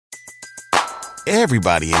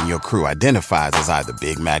Everybody in your crew identifies as either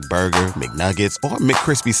Big Mac Burger, McNuggets, or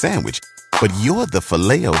McCrispy Sandwich. But you're the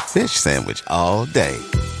Filet-O-Fish Sandwich all day.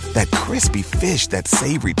 That crispy fish, that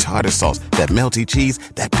savory tartar sauce, that melty cheese,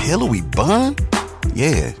 that pillowy bun.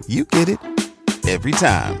 Yeah, you get it. Every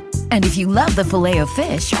time. And if you love the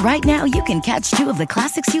Filet-O-Fish, right now you can catch two of the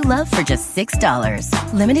classics you love for just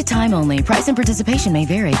 $6. Limited time only. Price and participation may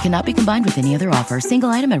vary. Cannot be combined with any other offer. Single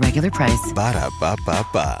item at regular price.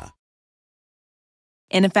 Ba-da-ba-ba-ba.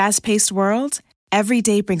 In a fast-paced world, every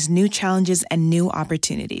day brings new challenges and new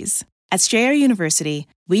opportunities. At Strayer University,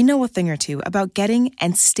 we know a thing or two about getting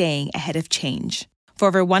and staying ahead of change. For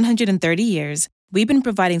over 130 years, we've been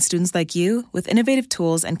providing students like you with innovative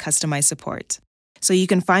tools and customized support, so you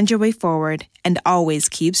can find your way forward and always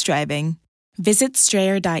keep striving. Visit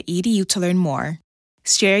strayer.edu to learn more.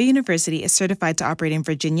 Strayer University is certified to operate in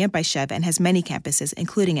Virginia by Chev and has many campuses,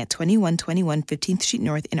 including at 2121 15th Street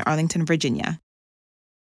North in Arlington, Virginia.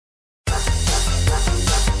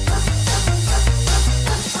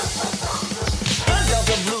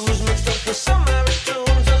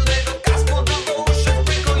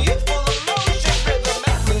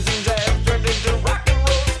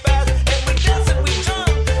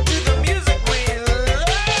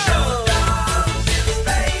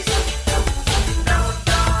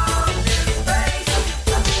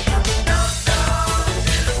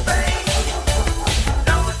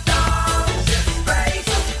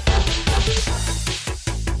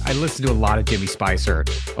 I listened to a lot of Jimmy Spicer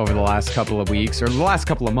over the last couple of weeks, or the last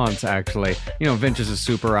couple of months, actually. You know, Vintage is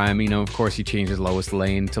super rhyme. You know, of course, he changed his Lois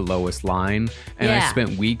Lane to Lois Line. And I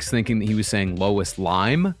spent weeks thinking that he was saying Lois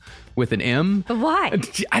Lime with an M. But why?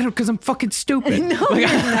 Because I'm fucking stupid. No, you're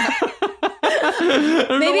not.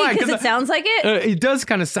 Maybe because it sounds like it? It does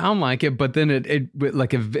kind of sound like it, but then it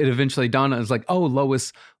eventually dawned on it. It's like, oh,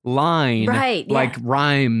 Lois Line. Right. Like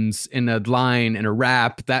rhymes in a line in a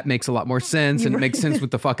rap. That makes a lot more sense. And it makes sense with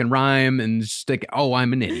the fucking rhyme. And just like, oh,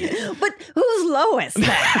 I'm an idiot. But who's Lois then?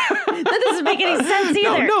 That doesn't make any sense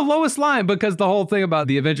either. No, Lois Line, because the whole thing about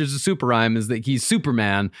the Adventures of Super Rhyme is that he's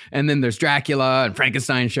Superman. And then there's Dracula and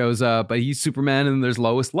Frankenstein shows up. But he's Superman and then there's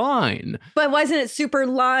Lois Line. But wasn't it Super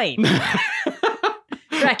Line?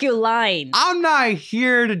 Dracula Line. I'm not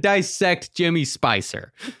here to dissect Jimmy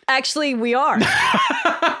Spicer. Actually, we are.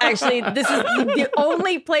 Actually, this is the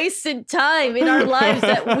only place and time in our lives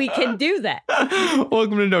that we can do that.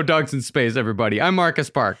 Welcome to No Dogs in Space, everybody. I'm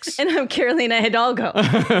Marcus Parks. And I'm Carolina Hidalgo.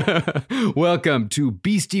 Welcome to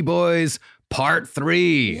Beastie Boys Part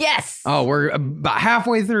 3. Yes. Oh, we're about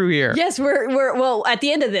halfway through here. Yes, we're well, at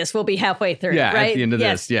the end of this, we'll be halfway through, yeah, right? At the end of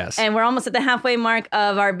this, yes. And we're almost at the halfway mark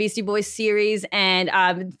of our Beastie Boys series. And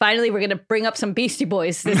finally, we're going to bring up some Beastie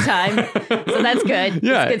Boys this time. So that's good.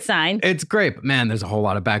 Yeah, it's a good sign. It's great. But man, there's a whole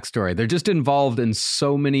lot of backstory. They're just involved in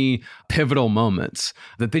so many pivotal moments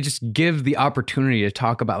that they just give the opportunity to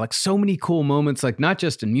talk about like so many cool moments, like not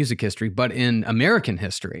just in music history, but in American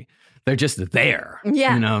history. They're just there.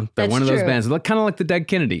 Yeah, you know, they're that's one of those true. bands, kind of like the Dead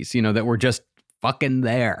Kennedys, you know, that were just fucking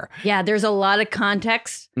there. Yeah, there's a lot of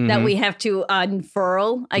context that we have to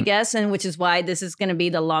unfurl, I guess, and which is why this is going to be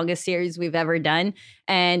the longest series we've ever done.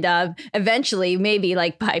 And eventually, maybe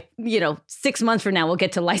like by, 6 months from now, we'll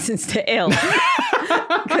get to License to Ill.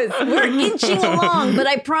 Because we're inching along, but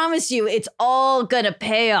I promise you, it's all going to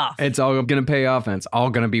pay off. It's all going to pay off and it's all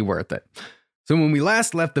going to be worth it. So when we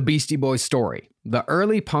last left the Beastie Boys story, the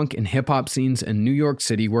early punk and hip hop scenes in New York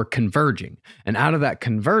City were converging. And out of that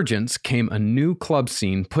convergence came a new club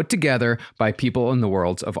scene put together by people in the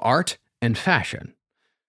worlds of art and fashion.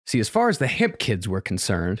 See, as far as the hip kids were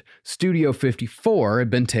concerned, Studio 54 had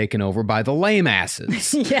been taken over by the lame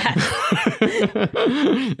asses. Yeah.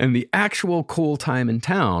 And the actual cool time in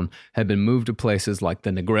town had been moved to places like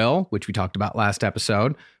the Negril, which we talked about last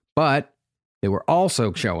episode, but they were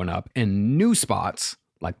also showing up in new spots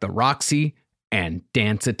like the Roxy and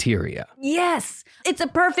Danceteria. Yes, it's a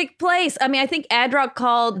perfect place. I mean, I think Ad Rock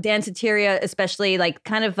called Danceteria especially like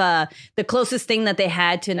kind of the closest thing that they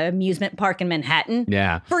had to an amusement park in Manhattan.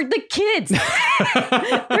 Yeah. For the kids.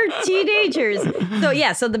 They're teenagers.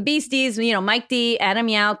 So the Beasties, Mike D, Adam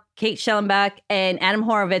Yauch, Kate Schellenbach, and Adam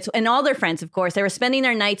Horovitz, and all their friends, of course, they were spending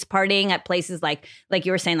their nights partying at places like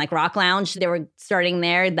you were saying, like Rock Lounge. They were starting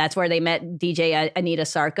there. That's where they met DJ Anita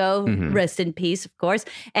Sarko. Rest in peace, of course.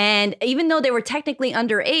 And even though they were technically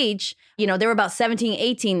underage, they were about 17,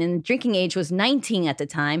 18, and drinking age was 19 at the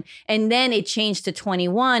time. And then it changed to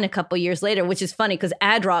 21 a couple years later, which is funny because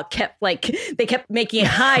Ad Rock kept making it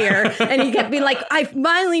higher. And he kept being like, I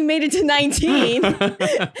finally made it to 19.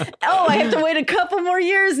 Oh, I have to wait a couple more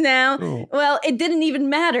years now. Oh. Well, it didn't even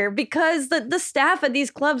matter because the staff at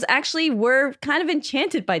these clubs actually were kind of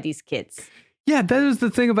enchanted by these kids. Yeah, that is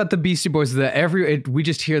the thing about the Beastie Boys, that we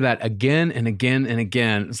just hear that again and again and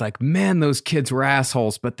again. It's like, man, those kids were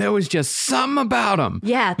assholes, but there was just something about them.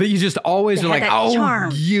 Yeah. That you just always are like, oh,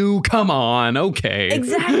 charm. you, come on, okay.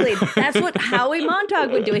 Exactly. That's what Howie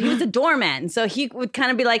Montauk would do. He was a doorman. So he would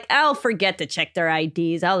kind of be like, I'll forget to check their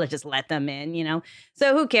IDs. I'll just let them in, you know?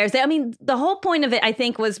 So who cares? I mean, the whole point of it, I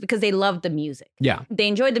think, was because they loved the music. Yeah. They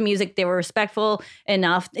enjoyed the music. They were respectful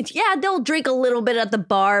enough. Yeah, they'll drink a little bit at the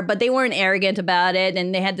bar, but they weren't arrogant about it.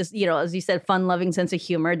 And they had this, you know, as you said, fun-loving sense of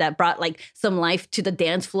humor that brought like some life to the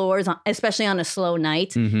dance floors, especially on a slow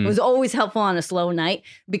night. It was always helpful on a slow night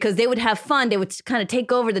because they would have fun. They would kind of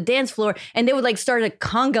take over the dance floor and they would like start a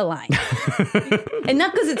conga line. And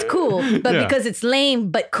not because it's cool, but because it's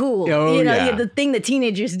lame but cool. Oh, you know, yeah. the thing that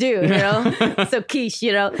teenagers do, you know? So quiche,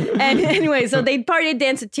 you know? And anyway, so they'd party at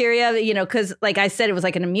Danceteria, you know, because like I said, it was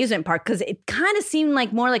like an amusement park because it kind of seemed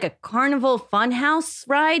like more like a carnival funhouse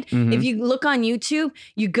ride. If you look on YouTube,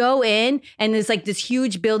 you go in and there's like this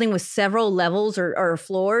huge building with several levels or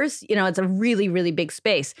floors. You know, it's a really, really big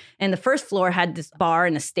space. And the first floor had this bar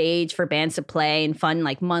and a stage for bands to play and fun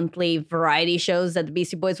like monthly variety shows that the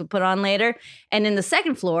Beastie Boys would put on later. And then the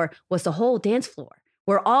second floor was the whole dance floor,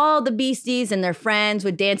 where all the Beasties and their friends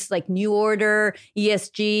would dance like New Order,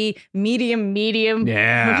 ESG, Medium.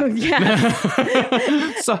 Yeah.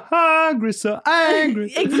 Yeah. So hungry, so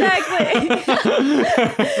angry. Exactly.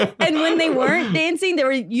 And when they weren't dancing, they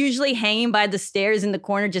were usually hanging by the stairs in the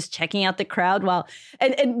corner, just checking out the crowd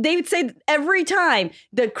and they would say every time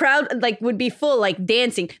the crowd like would be full, like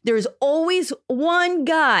dancing, there's always one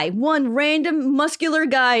random muscular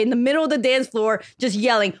guy in the middle of the dance floor just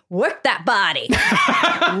yelling, work that body.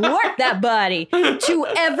 Work that body to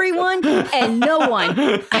everyone and no one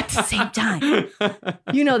at the same time.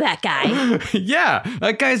 You know that guy. Yeah,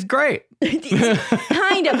 that guy's great.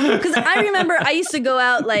 Kind of. Because I remember I used to go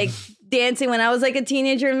out like dancing when I was like a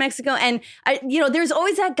teenager in Mexico. And there's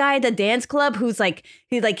always that guy at the dance club who's like,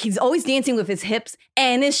 he's always dancing with his hips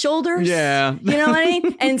and his shoulders. Yeah. You know what I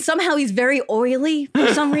mean? And somehow he's very oily for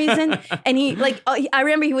some reason. And he like, I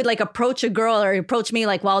remember he would like approach a girl or approach me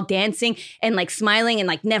like while dancing and like smiling and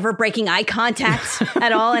like never breaking eye contact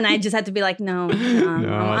at all. And I just had to be like, no,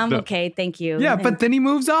 I'm okay. Thank you. Yeah, but then he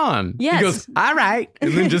moves on. Yes. He goes, all right.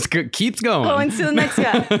 And then just keeps going. Going to the next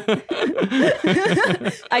guy.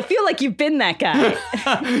 I feel like you've been that guy.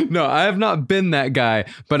 No, I have not been that guy,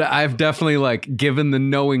 but I've definitely like given the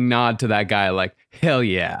knowing nod to that guy, like, hell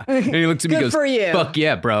yeah. And he looks at me and goes, for you. Fuck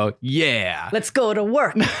yeah, bro. Yeah. Let's go to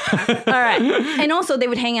work. All right. And also they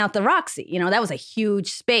would hang out the Roxy. You know, that was a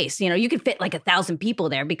huge space. You know, you could fit like 1,000 people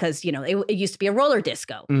there because, you know, it used to be a roller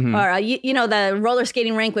disco. Or, the roller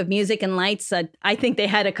skating rink with music and lights. I think they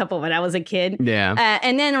had a couple when I was a kid. Yeah.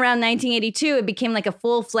 And then around 1982, it became like a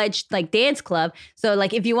full-fledged like dance club. So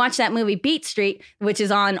like if you watch that movie Beat Street, which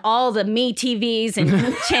is on all the Me TVs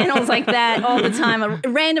and channels like that all the time,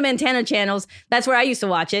 random antenna channels, that's where I used to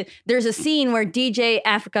watch it. There's a scene where DJ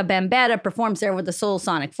Africa Bambaataa performs there with the Soul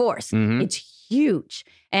Sonic Force. It's huge.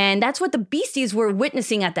 And that's what the Beasties were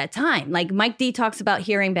witnessing at that time. Like Mike D talks about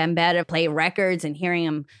hearing Bambaataa play records and hearing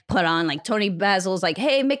him put on like Tony Basil's like,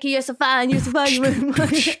 hey, Mickey, you're so fine. Exactly.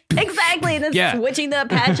 And then switching the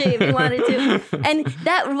Apache if he wanted to. And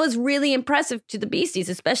that was really impressive to the Beasties,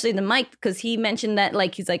 especially the Mike, because he mentioned that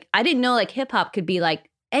like, he's like, I didn't know like hip hop could be like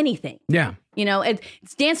anything. Yeah. You know,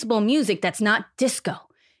 it's danceable music that's not disco.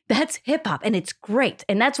 That's hip hop and it's great.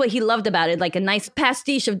 And that's what he loved about it. Like a nice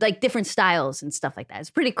pastiche of like different styles and stuff like that. It's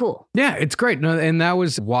pretty cool. Yeah, it's great. No, and that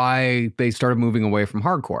was why they started moving away from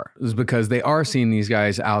hardcore, is because they are seeing these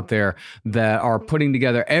guys out there that are putting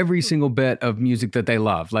together every single bit of music that they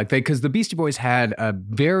love. Like because the Beastie Boys had a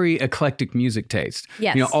very eclectic music taste,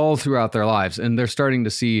 yes, all throughout their lives. And they're starting to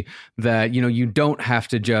see that, you don't have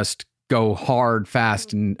to just go hard,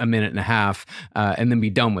 fast in a minute and a half, and then be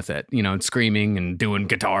done with it, and screaming and doing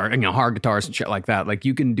guitar, hard guitars and shit like that. Like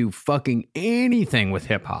you can do fucking anything with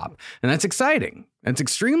hip hop. And that's exciting. That's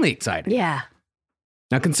extremely exciting. Yeah.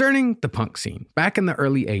 Now, concerning the punk scene, back in the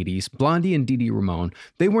early 80s, Blondie and Dee Dee Ramone,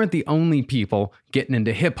 they weren't the only people getting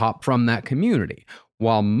into hip hop from that community.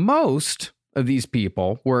 While most of these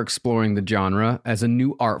people were exploring the genre as a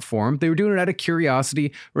new art form, they were doing it out of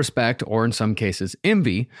curiosity, respect, or in some cases,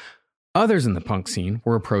 envy. Others in the punk scene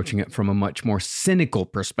were approaching it from a much more cynical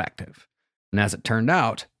perspective. And as it turned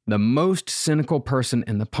out, the most cynical person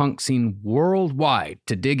in the punk scene worldwide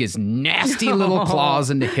to dig his nasty little claws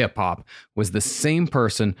into hip-hop was the same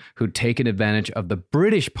person who'd taken advantage of the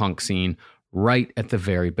British punk scene right at the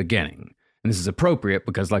very beginning. And this is appropriate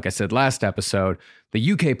because, like I said last episode,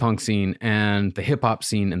 the UK punk scene and the hip hop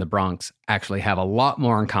scene in the Bronx actually have a lot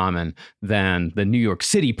more in common than the New York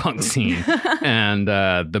City punk scene and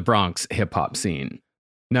the Bronx hip hop scene.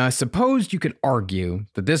 Now, I suppose you could argue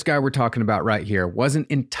that this guy we're talking about right here wasn't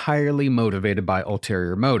entirely motivated by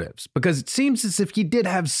ulterior motives, because it seems as if he did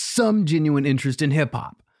have some genuine interest in hip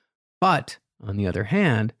hop. But, on the other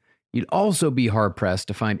hand, you'd also be hard-pressed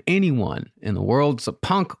to find anyone in the worlds of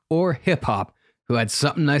punk or hip hop who had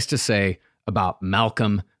something nice to say about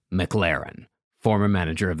Malcolm McLaren, former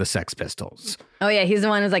manager of the Sex Pistols. Oh, yeah. He's the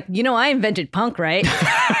one who's like, I invented punk, right?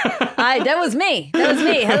 That was me.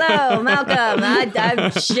 Hello, Malcolm.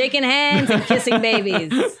 I'm shaking hands and kissing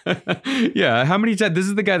babies. Yeah. How many times? This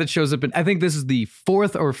is the guy that shows up in, I think this is the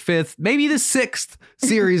 4th or 5th, maybe the 6th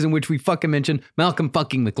series in which we fucking mention Malcolm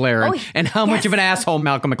fucking McLaren and how much of an asshole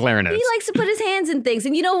Malcolm McLaren is. He likes to put his hands in things.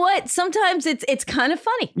 And you know what? Sometimes it's kind of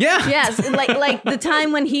funny. Yeah. Yes. Like the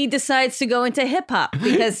time when he decides to go into hip hop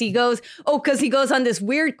because he goes on this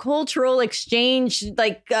weird cultural exchange,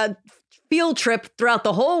 field trip throughout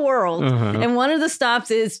the whole world. And one of the stops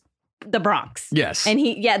is the Bronx. Yes.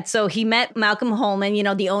 And so he met Malcolm Holman,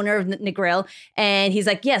 the owner of Negril. And he's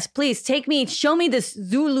like, yes, please show me this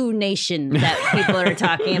Zulu nation that people are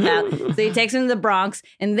talking about. So he takes him to the Bronx.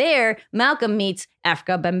 And there, Malcolm meets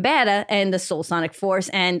Africa Bambaataa and the Soul Sonic Force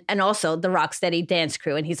and also the Rocksteady Dance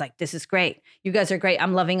Crew. And he's like, this is great. You guys are great.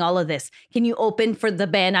 I'm loving all of this. Can you open for the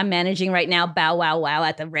band I'm managing right now, Bow Wow Wow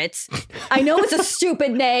at the Ritz? I know it's a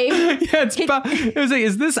stupid name. Yeah, it was like,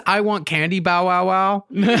 is this I Want Candy Bow Wow Wow?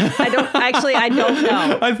 I don't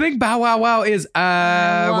know. I think Bow Wow Wow is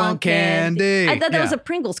I Want Candy. I thought that was a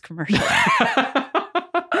Pringles commercial.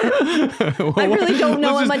 I really don't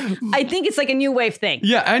know. I think it's like a new wave thing.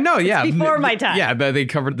 Yeah, I know. Yeah. It's before my time. Yeah, they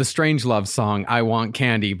covered the Strangelove song, I Want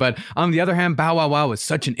Candy. But on the other hand, Bow Wow Wow is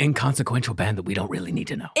such an inconsequential band that we don't really need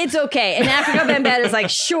to know. It's okay. And Africa Bambaataa is like,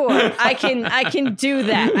 sure, I can do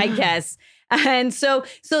that, I guess. And so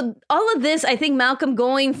all of this, I think Malcolm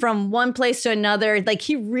going from one place to another, like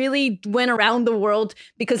he really went around the world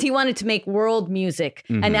because he wanted to make world music,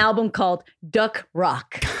 an album called Duck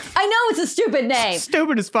Rock. I know it's a stupid name.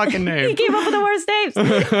 Stupidest fucking name. He came up with the worst names.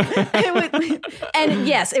 And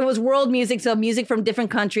yes, it was world music. So music from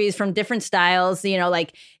different countries, from different styles,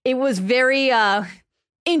 it was very,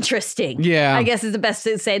 interesting. Yeah. I guess is the best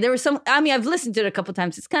to say. There was I've listened to it a couple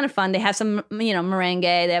times. It's kind of fun. They have some, merengue.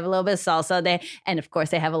 They have a little bit of salsa. And of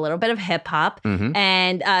course they have a little bit of hip hop.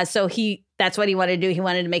 And so that's what he wanted to do. He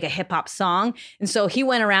wanted to make a hip hop song. And so he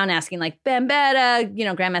went around asking like Bambaataa,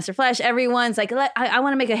 Grandmaster Flash, everyone's like, I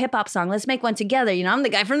want to make a hip hop song. Let's make one together. I'm the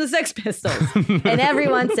guy from the Sex Pistols. And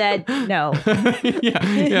everyone said no.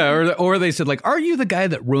 Yeah. Or they said like, are you the guy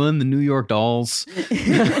that ruined the New York Dolls?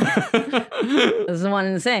 This is one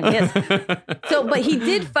and the same. Yes. But he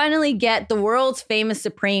did finally get the world's famous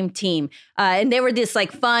Supreme Team. And they were this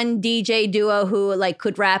like fun DJ duo who like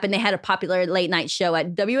could rap, and they had a popular late night show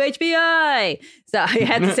at WHBI. So I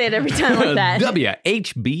had to say it every time like that.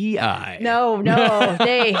 WHBI. No,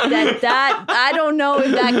 that I don't know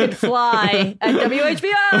if that could fly at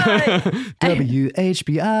WHBI.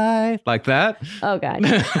 WHBI, like that. Oh God.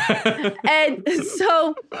 And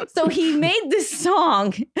so he made this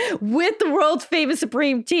song with the world's famous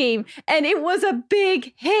Supreme Team, and it was a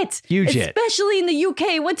big hit. Huge hit. Especially in the UK,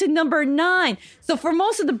 it went to number 9. So for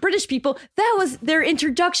most of the British people, that was their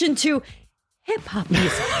introduction to hip hop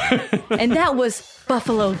music. And that was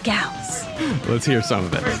Buffalo Gals. Let's hear some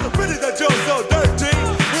of it. It's the pretty that you're so dirty.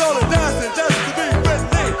 We all are dancing just to be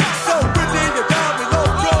friendly. So pretty, you got me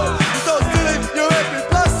loco. You're so silly, you hit me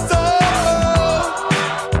plus so.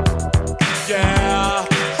 Yeah,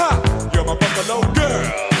 ha, you're my Buffalo girl.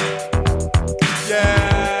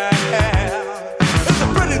 Yeah, it's the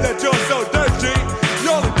pretty that you're so dirty.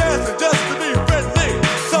 You're only dancing just to be friendly.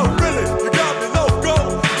 So pretty, you got me loco.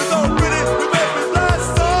 You're so pretty, you make me plus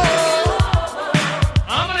so.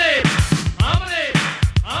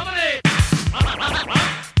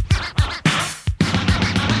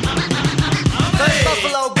 First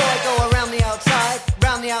Buffalo boy go around the outside,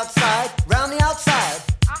 round the outside, round the outside.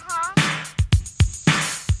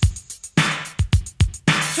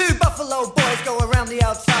 Two Buffalo boys go around the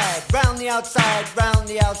outside, round the outside, round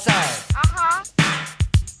the outside.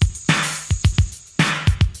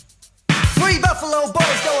 Three Buffalo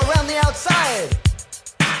boys go around the outside.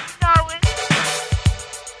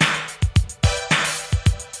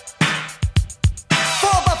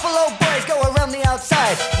 Four Buffalo boys go around the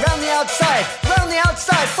outside, round the outside, round the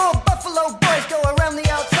outside. Four Buffalo boys go around the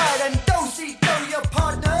outside, and do your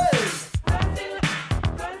partners.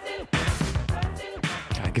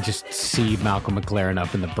 I could just see Malcolm McLaren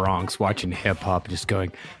up in the Bronx watching hip hop, just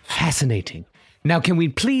going, fascinating. Now, can we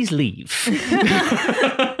please leave?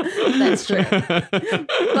 That's true.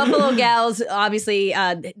 Buffalo Gals, obviously,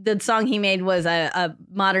 the song he made was a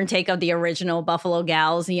modern take of the original Buffalo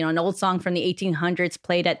Gals, an old song from the 1800s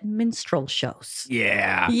played at minstrel shows.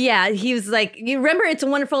 Yeah. Yeah, he was like, you remember It's a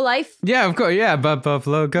Wonderful Life? Yeah, of course. Yeah, but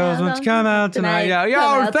Buffalo Girls won't you come out tonight.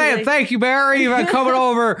 Yeah, thank you, Barry, for coming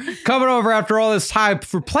over after all this time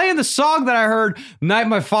for playing the song that I heard the night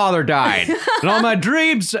my father died, and all my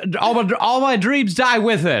dreams die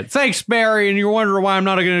with it. Thanks, Barry, and you're wondering why I'm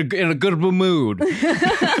not in a good mood.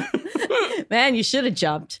 Man, you should have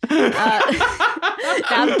jumped.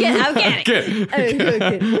 I'm kidding.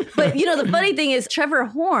 But the funny thing is Trevor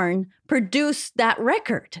Horn produced that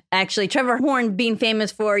record. Actually, Trevor Horn being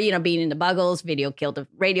famous for, being in the Buggles, Video Killed the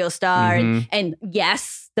Radio Star, and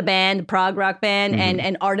Yes, the band, the prog rock band,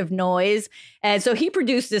 and Art of Noise. And so he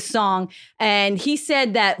produced this song, and he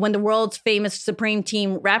said that when the world's famous Supreme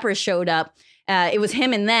Team rappers showed up, it was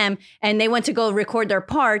him and them, and they went to go record their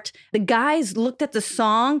part. The guys looked at the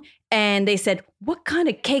song and they said, "What kind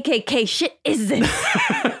of KKK shit is this?"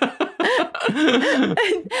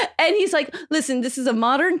 and he's like, "Listen, this is a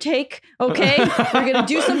modern take, okay? We're going to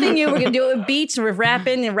do something new. We're going to do it with beats and with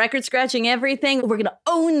rapping and record scratching, everything. We're going to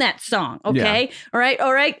own that song, okay? Yeah.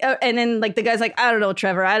 All right. And then the guy's like, "I don't know,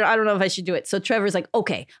 Trevor. I don't know if I should do it." So Trevor's like,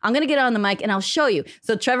 "Okay, I'm going to get on the mic and I'll show you."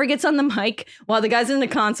 So Trevor gets on the mic while the guy's in the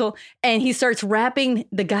console and he starts rapping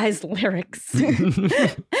the guy's lyrics.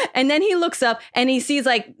 And then he looks up and he sees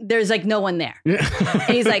there's no one there. And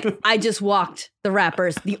he's like, "I just walked the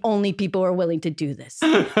rappers, the only people who are willing to do this."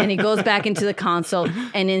 And he goes back into the console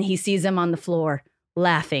and then he sees them on the floor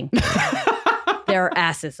laughing their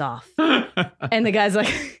asses off. And the guy's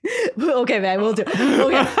like, "Okay, man, we'll do it.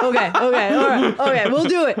 Okay, all right, okay, we'll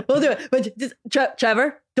do it. But just,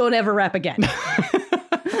 Trevor, don't ever rap again."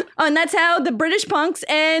 And that's how the British punks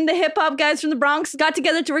and the hip hop guys from the Bronx got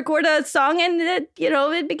together to record a song, and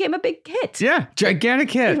it became a big hit. Yeah,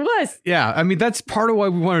 gigantic hit. It was. Yeah, I mean, that's part of why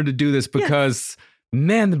we wanted to do this, because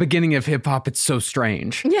man, the beginning of hip hop, it's so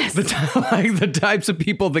strange. Yes. The types of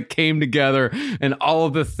people that came together and all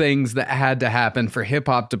of the things that had to happen for hip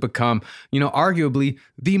hop to become, arguably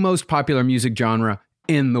the most popular music genre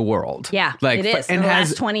in the world. Yeah, it is. And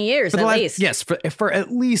last 20 years at least. Yes, for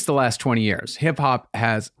at least the last 20 years, hip hop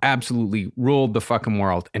has absolutely ruled the fucking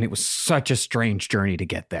world, and it was such a strange journey to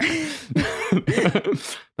get there.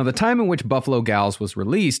 Now, the time in which Buffalo Gals was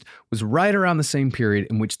released was right around the same period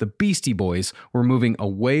in which the Beastie Boys were moving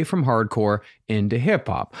away from hardcore into hip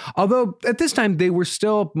hop. Although at this time they were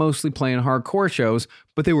still mostly playing hardcore shows,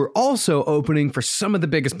 but they were also opening for some of the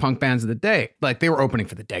biggest punk bands of the day. Like, they were opening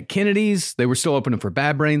for the Dead Kennedys, they were still opening for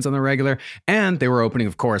Bad Brains on the regular, and they were opening,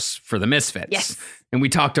 of course, for the Misfits. Yes. And we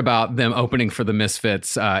talked about them opening for the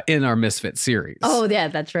Misfits in our Misfits series. Oh, yeah,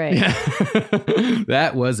 that's right.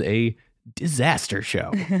 That was a disaster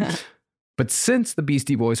show. But since the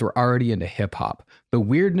Beastie Boys were already into hip hop, the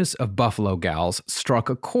weirdness of Buffalo Gals struck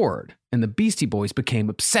a chord, and the Beastie Boys became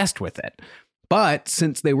obsessed with it. But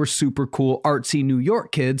since they were super cool, artsy New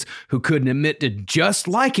York kids who couldn't admit to just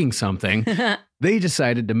liking something, they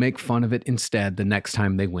decided to make fun of it instead the next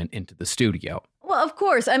time they went into the studio. Well, of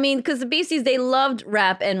course. I mean, because the Beasties, they loved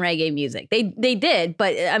rap and reggae music. They did.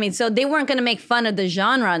 But I mean, so they weren't going to make fun of the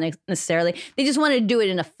genre necessarily. They just wanted to do it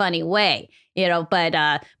in a funny way,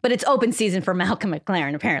 but it's open season for Malcolm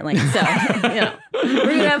McLaren, apparently. So, we're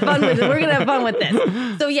going to have fun with it. We're going to have fun with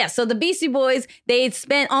this. So, yeah. So the Beastie Boys, they had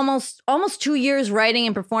spent almost 2 years writing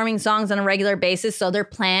and performing songs on a regular basis. So their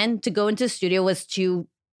plan to go into the studio was to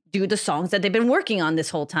do the songs that they've been working on this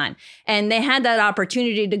whole time. And they had that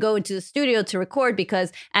opportunity to go into the studio to record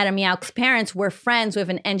because Adam Yauch's parents were friends with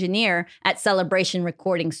an engineer at Celebration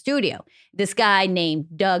Recording Studio, this guy named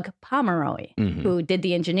Doug Pomeroy, who did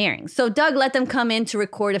the engineering. So Doug let them come in to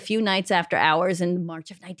record a few nights after hours in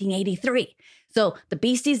March of 1983. So the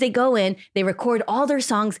Beasties, they go in, they record all their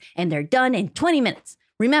songs, and they're done in 20 minutes.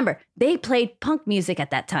 Remember, they played punk music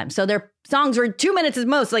at that time. So their songs were 2 minutes at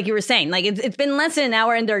most, like you were saying. Like, it's been less than an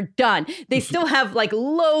hour and they're done. They still have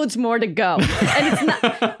loads more to go. And it's not.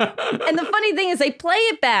 And the funny thing is they play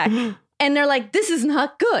it back and they're like, "This is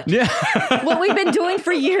not good. Yeah. What we've been doing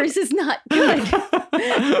for years is not good."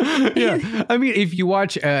 Yeah. I mean, if you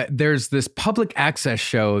watch, there's this public access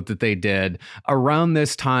show that they did around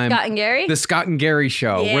this time. Scott and Gary? The Scott and Gary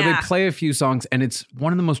show, Yeah. where they play a few songs, and it's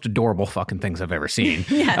one of the most adorable fucking things I've ever seen.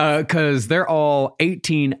 Yes. Because they're all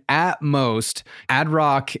 18 at most. Ad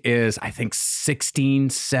Rock is, I think,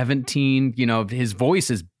 16, 17. His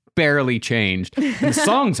voice is barely changed. The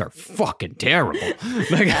songs are fucking terrible.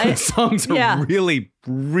 The songs are really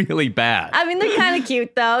really bad. I mean, they're kind of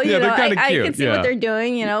cute, though. Yeah, they're kinda I cute, can see yeah. what they're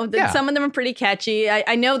doing. Yeah. Some of them are pretty catchy.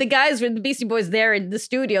 I know the guys with the Beastie Boys there in the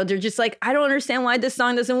studio, they're just like, I don't understand why this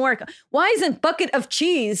song doesn't work. Why isn't Bucket of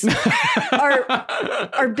Cheese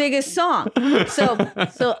our biggest song? So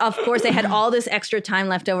of course, they had all this extra time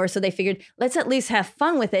left over. So they figured, let's at least have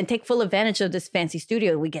fun with it and take full advantage of this fancy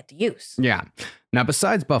studio we get to use. Yeah. Now,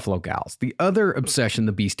 besides Buffalo Gals, the other obsession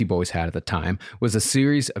the Beastie Boys had at the time was a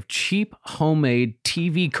series of cheap, homemade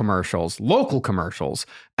TV commercials, local commercials,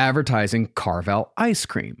 advertising Carvel ice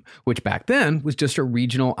cream, which back then was just a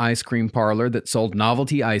regional ice cream parlor that sold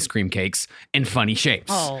novelty ice cream cakes in funny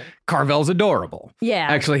shapes. Oh. Carvel's adorable. Yeah.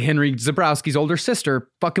 Actually, Henry Zebrowski's older sister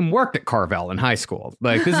fucking worked at Carvel in high school.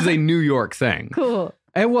 Like, this is a New York thing. Cool.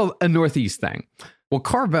 And, well, a Northeast thing. Well,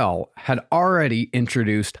 Carvel had already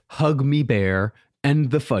introduced Hug Me Bear and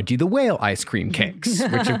the Fudgy the Whale ice cream cakes,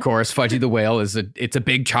 which, of course, Fudgy the Whale it's a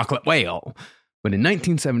big chocolate whale. But in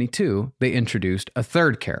 1972, they introduced a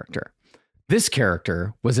third character. This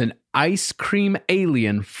character was an ice cream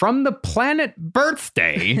alien from the planet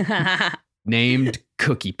Birthday named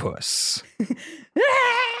Cookie Puss.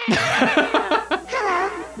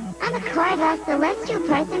 I'm a Carvel celestial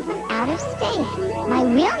person from out of state. My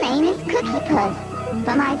real name is Cookie Puss,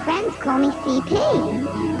 but my friends call me CP.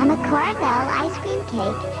 I'm a Carvel ice cream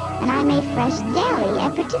cake, and I make fresh daily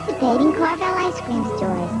at participating Carvel ice cream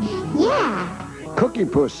stores. Yeah. Cookie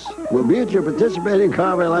Puss will be at your participating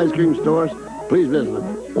Carvel ice cream stores. Please visit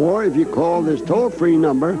them. Or if you call this toll-free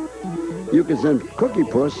number, you can send Cookie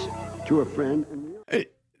Puss to a friend.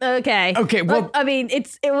 Okay. Okay, well- I mean,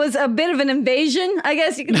 it was a bit of an invasion, I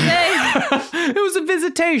guess you could say. It was a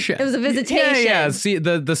visitation. It was a visitation. Yeah. See,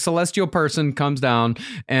 the celestial person comes down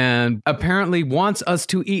and apparently wants us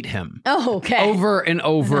to eat him. Oh, okay. Over and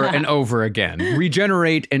over and over again.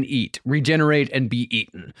 Regenerate and eat. Regenerate and be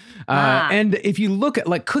eaten. And if you look at,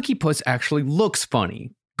 like, Cookie Puss actually looks funny.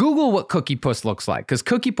 Google what Cookie Puss looks like, because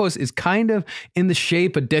Cookie Puss is kind of in the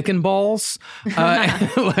shape of dick and balls.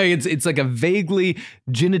 Like it's like a vaguely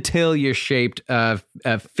genitalia-shaped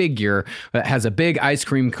figure that has a big ice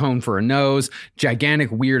cream cone for a nose, gigantic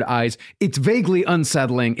weird eyes. It's vaguely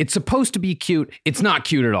unsettling. It's supposed to be cute. It's not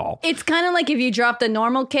cute at all. It's kind of like if you dropped a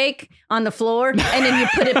normal cake on the floor and then you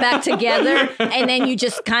put it back together and then you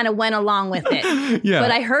just kind of went along with it. Yeah. But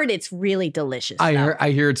I heard it's really delicious. I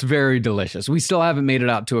hear it's very delicious. We still haven't made it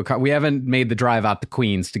out to a car. We haven't made the drive out to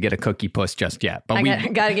Queens to get a Cookie Puss just yet. But I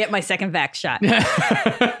got to get my second vax shot.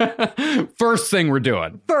 First thing we're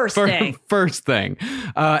doing. First thing.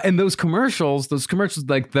 And those commercials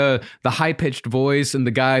like the high-pitched voice and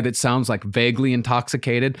the guy that sounds like vaguely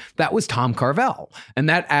intoxicated, that was Tom Carvel. And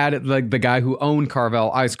that added like the guy who owned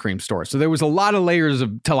Carvel ice cream store. So there was a lot of layers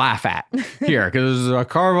to laugh at here, because a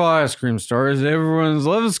Carvel ice cream store is everyone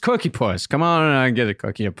loves Cookie Puss. Come on and get a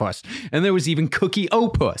Cookie Puss. And there was even Cookie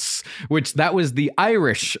Opus, which that was the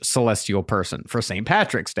Irish celestial person for St.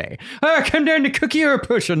 Patrick's Day. Come down to Cookie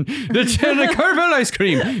Opus and the Carvel ice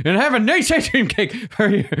cream and have a nice ice cream cake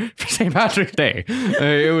for St. Patrick's Day.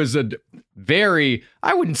 It was a very,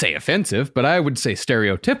 I wouldn't say offensive, but I would say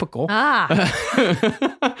stereotypical.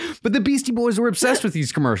 But the Beastie Boys were obsessed with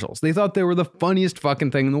these commercials. They thought they were the funniest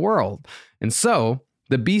fucking thing in the world. And so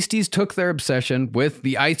the Beasties took their obsession with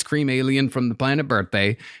the ice cream alien from the planet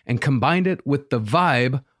Birthday and combined it with the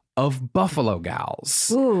vibe of Buffalo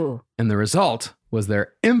Gals. Ooh. And the result was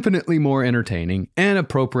their infinitely more entertaining and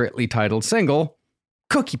appropriately titled single,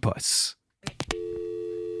 Cookie Puss.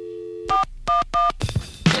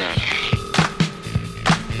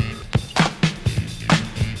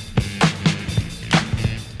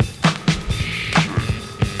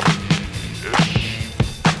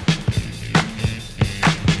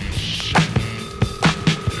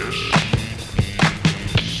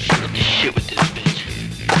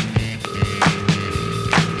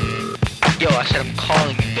 Yo, I said I'm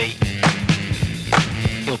calling you, babe.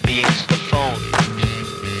 Yo, B, answer the phone.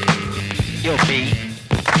 Yo, B.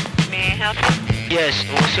 May I help you? Yes,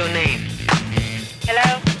 what's your name?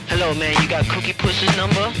 Hello? Hello, man, you got Cookie Puss's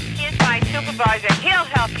number? Here's my supervisor. He'll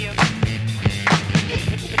help you.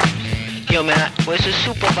 Yo, man, where's the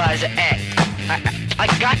supervisor at? I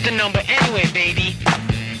got the number anyway, baby.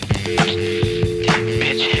 Damn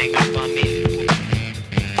bitch, hang up on me.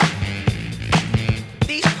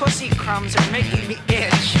 These pussy crumbs are making me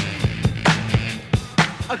itch.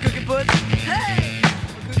 A Cookie Puss? Hey! A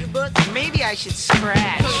Cookie Puss? Maybe I should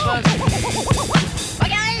scratch. Okay,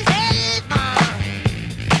 guys, help!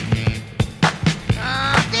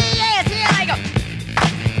 Yes, here I go.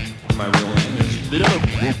 My real name is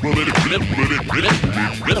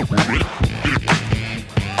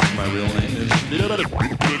My real name is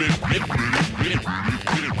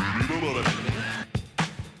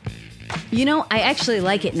You know, I actually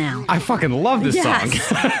like it now. I fucking love this song.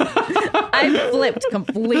 I flipped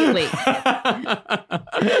completely.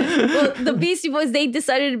 Well, the Beastie Boys, they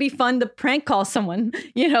decided to be fun to prank call someone,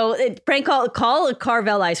 call a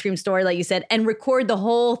Carvel ice cream store, like you said, and record the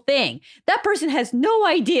whole thing. That person has no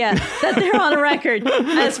idea that they're on a record,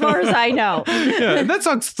 as far as I know. Yeah, that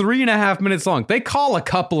song's 3.5 minutes long. They call a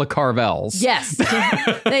couple of Carvels. Yes.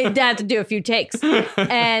 They had to do a few takes.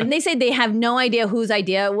 And they say they have no idea whose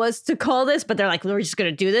idea it was to call this, but they're like, we're just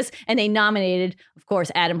going to do this. And they nominated, of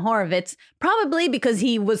course, Adam Horovitz, probably because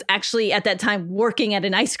he was actually at that time working at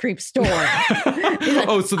an ice cream store.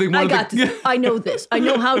 Like, so they wanted I know this. I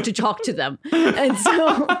know how to talk to them. And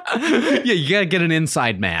so... yeah, you got to get an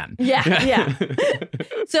inside man. Yeah.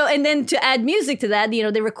 So, and then to add music to that,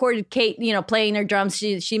 they recorded Kate, playing their drums.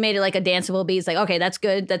 She made it like a danceable beat. It's like, okay, that's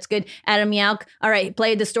good. Adam Yauch, all right,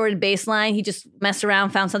 played distorted bass line. He just messed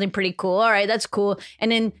around, found something pretty cool. All right, that's cool.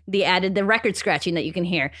 And then they added the record scratching that you can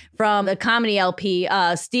hear from the comedy LP,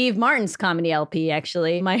 Steve Martin's comedy LP,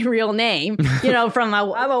 actually, my real name, from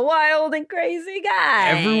I'm a wild and crazy guy.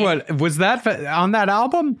 Everyone, was that on that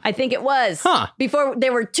album? I think it was. Huh. Before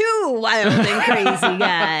there were two wild and crazy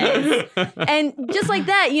guys. And just like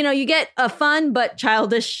that, you get a fun but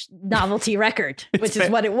childish novelty record, which is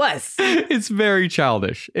what it was. It's very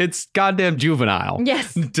childish. It's goddamn juvenile.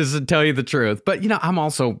 Yes. Just to tell you the truth. But, I'm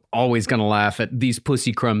also always going to laugh at these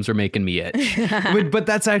pussy crumbs are making me itch. But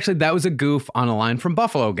that was a goof on a line from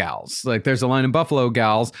Buffalo Gals. Like there's a line in Buffalo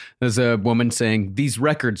Gals. There's a woman saying, these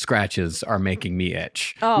record scratches are making me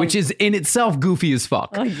itch, which is in itself goofy as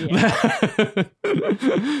fuck. Oh, yeah.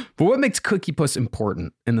 But what makes Cookie Puss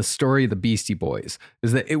important in the story of the Beastie Boys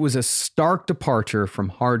is that it was a stark departure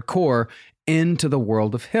from hardcore into the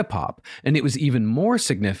world of hip hop. And it was even more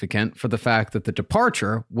significant for the fact that the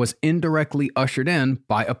departure was indirectly ushered in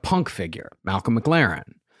by a punk figure, Malcolm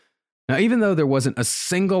McLaren. Now, even though there wasn't a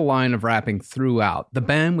single line of rapping throughout, the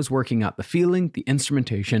band was working out the feeling, the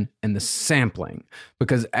instrumentation, and the sampling.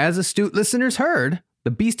 Because as astute listeners heard,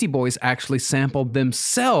 the Beastie Boys actually sampled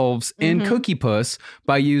themselves in Cookie Puss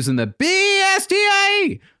by using the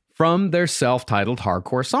BSTA from their self-titled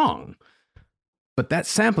hardcore song. But that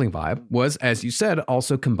sampling vibe was, as you said,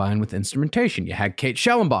 also combined with instrumentation. You had Kate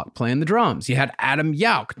Schellenbach playing the drums. You had Adam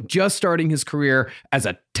Yauch just starting his career as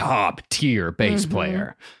a top-tier bass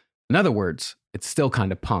player. In other words, it's still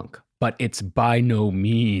kind of punk, but it's by no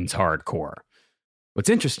means hardcore. What's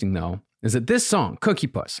interesting, though, is that this song, Cookie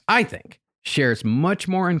Puss, I think, shares much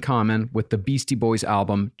more in common with the Beastie Boys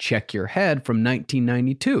album Check Your Head from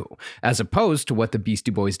 1992, as opposed to what the Beastie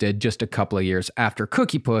Boys did just a couple of years after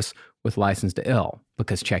Cookie Puss with License to Ill,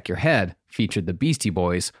 because Check Your Head featured the Beastie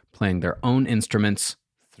Boys playing their own instruments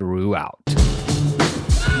throughout.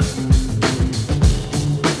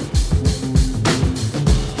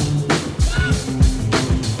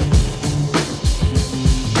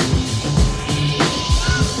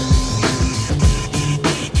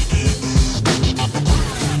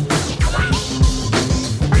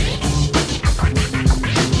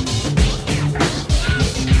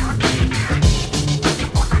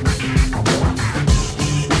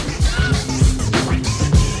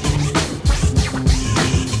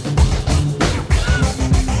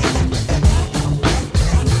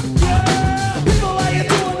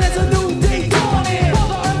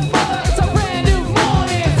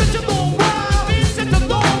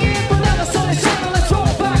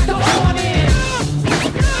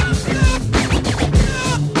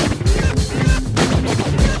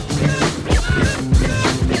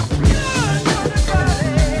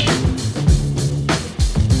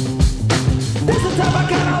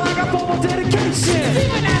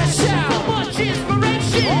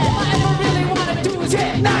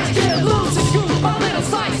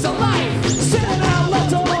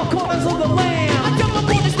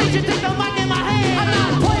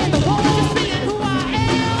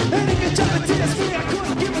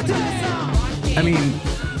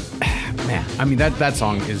 That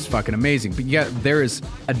song is fucking amazing. But yeah, there is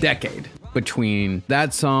a decade between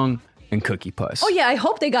that song and Cookie Puss. Oh yeah, I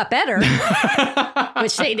hope they got better.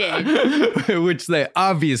 Which they did. Which they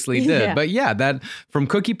obviously did. Yeah. But yeah, that from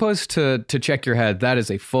Cookie Puss to Check Your Head, that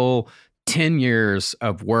is a full 10 years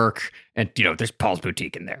of work. And, there's Paul's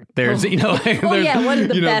Boutique in there. There's, one of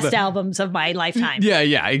the best albums of my lifetime.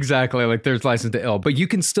 Yeah, exactly. Like there's License to Ill. But you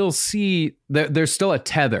can still see that there's still a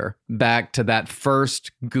tether back to that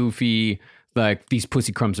first goofy Like, these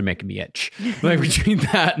pussy crumbs are making me itch. Like, between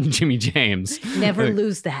that and Jimmy James. Never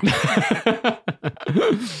lose that.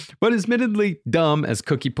 But admittedly dumb as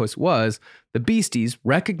Cookie Puss was, the Beasties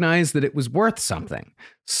recognized that it was worth something.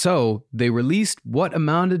 So they released what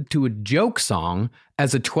amounted to a joke song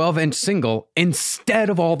as a 12-inch single instead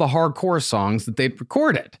of all the hardcore songs that they'd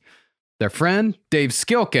recorded. Their friend, Dave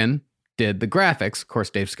Skilkin, did the graphics. Of course,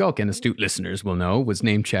 Dave Skilkin, astute listeners will know, was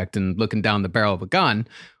name-checked and looking down the barrel of a gun,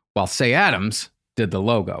 while Say Adams did the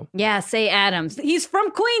logo. Yeah, Say Adams. He's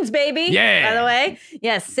from Queens, baby. Yeah. By the way.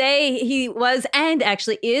 Yes, Say, he was and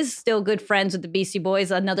actually is still good friends with the Beastie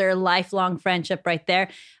Boys. Another lifelong friendship right there.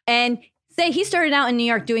 And Say, he started out in New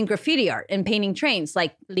York doing graffiti art and painting trains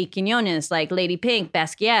like Lee Quinones, like Lady Pink,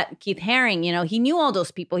 Basquiat, Keith Haring. You know, he knew all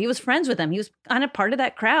those people. He was friends with them. He was kind of part of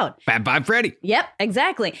that crowd. Bad Bob Freddy. Yep,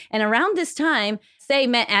 exactly. And around this time, Say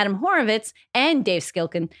met Adam Horovitz and Dave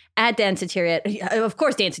Skilkin at Danceteria. Of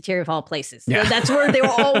course, Danceteria of all places. Yeah. That's where they were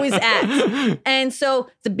always at. And so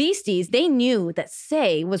the Beasties, they knew that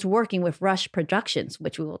Say was working with Rush Productions,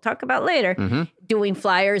 which we will talk about later, doing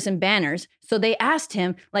flyers and banners. So they asked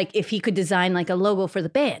him, like, if he could design like a logo for the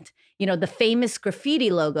band. You know, the famous graffiti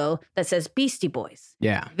logo that says Beastie Boys.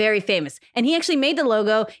 Yeah. Very famous. And he actually made the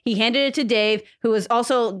logo. He handed it to Dave, who was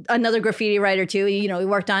also another graffiti writer too. You know, he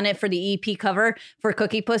worked on it for the EP cover for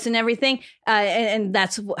Cookie Puss and everything. And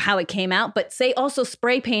that's how it came out. But Say also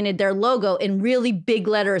spray painted their logo in really big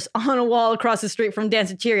letters on a wall across the street from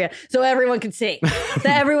Danceteria so everyone could see. So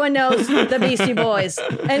everyone knows the Beastie Boys.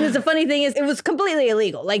 And the funny thing is, it was completely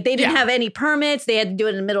illegal. Like, they didn't have any permits. They had to do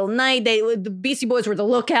it in the middle of the night. The Beastie Boys were the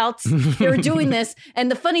lookouts. They were doing this. And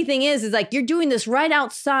the funny thing is like, you're doing this right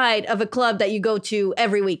outside of a club that you go to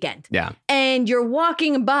every weekend. Yeah. And you're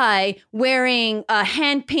walking by wearing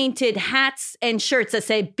hand-painted hats and shirts that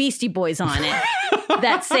say Beastie Boys on it.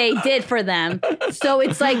 That Say did for them. So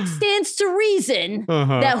it's like, stands to reason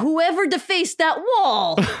that whoever defaced that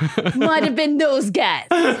wall might have been those guys.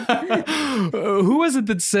 Who was it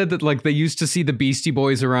that said that, like, they used to see the Beastie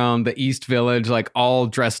Boys around the East Village, like, all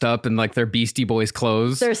dressed up in, like, their Beastie Boys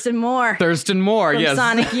clothes? Thurston Moore. Thurston Moore, from yes.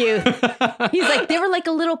 Sonic Youth. He's like, they were like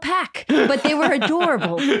a little pack, but they were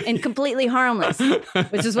adorable and completely harmless,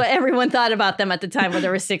 which is what everyone thought about them at the time when they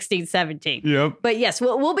were 16, 17. Yep. But yes,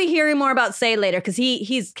 we'll be hearing more about Say later because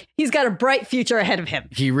he's got a bright future ahead of him.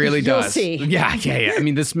 He really You'll does. see. Yeah. I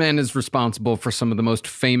mean, this man is responsible for some of the most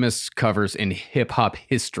famous covers in hip hop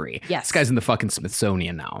history. Yes. This guy's in the fucking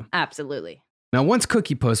Smithsonian now. Absolutely. Now, once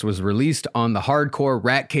Cookie Puss was released on the hardcore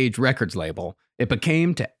Rat Cage Records label, it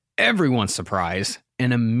became, to everyone's surprise,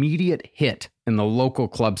 an immediate hit in the local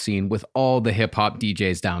club scene with all the hip hop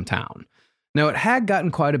DJs downtown. Now, it had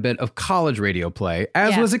gotten quite a bit of college radio play,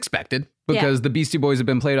 as was expected, because the Beastie Boys had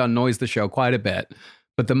been played on Noise the Show quite a bit.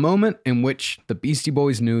 But the moment in which the Beastie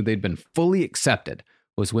Boys knew they'd been fully accepted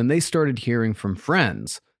was when they started hearing from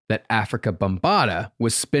friends that Africa Bambaataa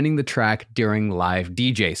was spinning the track during live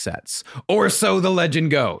DJ sets. Or so the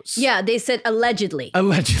legend goes. Yeah, they said allegedly.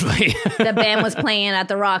 Allegedly. The band was playing at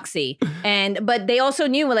the Roxy. But they also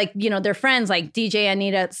knew, like, you know, their friends, like DJ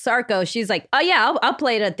Anita Sarko, she's like, oh yeah, I'll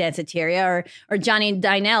play it at Danceteria, or Johnny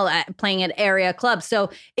Dynell playing at area clubs. So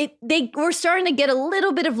they were starting to get a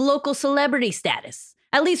little bit of local celebrity status.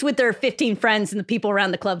 At least with their 15 friends and the people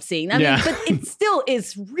around the club scene. I mean, but it still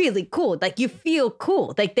is really cool. Like, you feel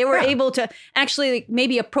cool. Like, they were able to actually, like,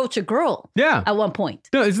 maybe approach a girl at one point.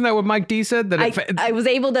 No, isn't that what Mike D said? That I was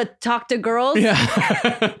able to talk to girls. Yeah.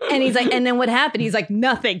 And he's like, and then what happened? He's like,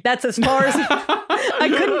 nothing. That's as far as I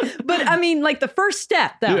couldn't. But I mean, like, the first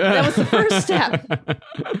step, though. Yeah. That was the first step.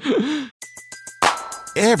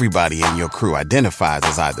 Everybody in your crew identifies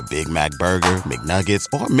as either Big Mac Burger, McNuggets,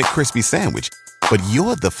 or McCrispy Sandwich. But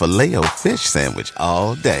you're the Filet-O-Fish Sandwich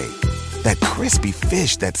all day. That crispy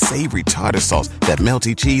fish, that savory tartar sauce, that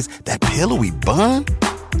melty cheese, that pillowy bun.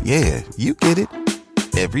 Yeah, you get it.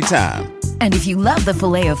 Every time. And if you love the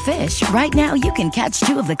Filet-O-Fish, right now you can catch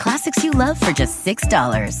two of the classics you love for just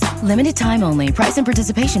 $6. Limited time only. Price and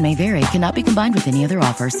participation may vary. Cannot be combined with any other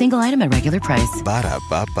offer. Single item at regular price.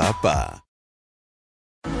 Ba-da-ba-ba-ba.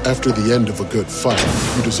 After the end of a good fight,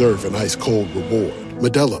 you deserve an ice-cold reward.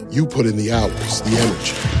 Modelo, you put in the hours, the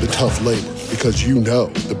energy, the tough labor, because you know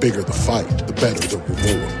the bigger the fight, the better the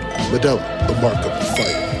reward. Modelo, the mark of the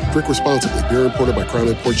fighter. Drink responsibly. Beer imported by Crown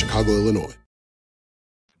Imports, Chicago, Illinois.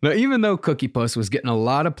 Now, even though Cookie Puss was getting a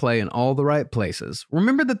lot of play in all the right places,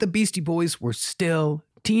 remember that the Beastie Boys were still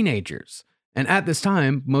teenagers. And at this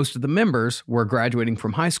time, most of the members were graduating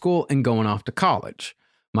from high school and going off to college.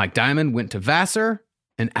 Mike Diamond went to Vassar,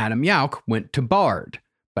 and Adam Yauch went to Bard.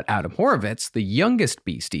 But Adam Horovitz, the youngest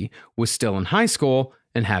Beastie, was still in high school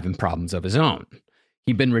and having problems of his own.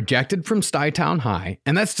 He'd been rejected from Stuytown High,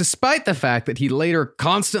 and that's despite the fact that he later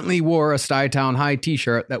constantly wore a Stuytown High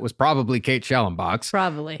t-shirt that was probably Kate Schellenbach's.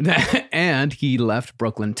 Probably. And he left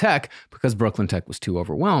Brooklyn Tech because Brooklyn Tech was too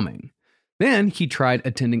overwhelming. Then he tried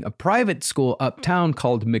attending a private school uptown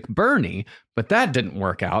called McBurney, but that didn't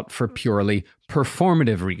work out for purely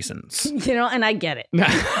performative reasons. And I get it.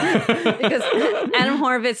 Because Adam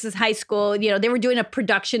Horowitz's high school, they were doing a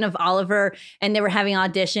production of Oliver and they were having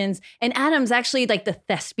auditions. And Adam's actually like the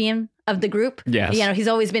thespian of the group. Yes. He's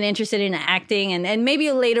always been interested in acting and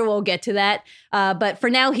maybe later we'll get to that. But for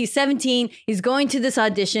now, he's 17. He's going to this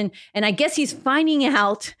audition. And I guess he's finding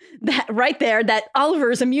out that right there that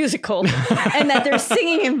Oliver is a musical and that there's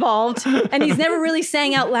singing involved. And he's never really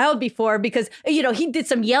sang out loud before because, he did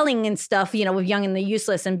some yelling and stuff, with Young and the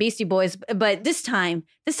Useless and Beastie Boys. But this time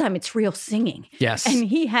it's real singing. Yes. And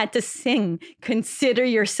he had to sing Consider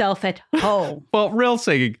Yourself at Home. Well, real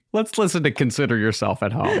singing. Let's listen to Consider Yourself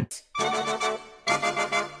at Home.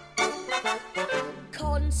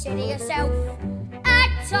 Consider yourself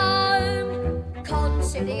at home.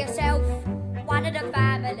 Consider yourself one of the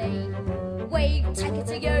family. We take it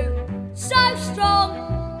to you so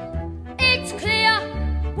strong. It's clear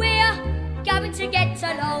we're going to get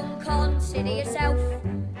along. Consider yourself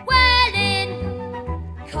well in.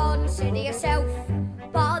 Consider yourself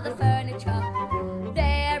part of the furniture.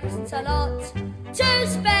 There isn't a lot to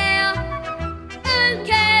spare. Who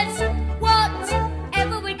cares?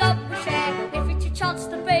 Whatever we got, we share. If it's your chance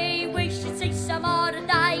to be, we should see some other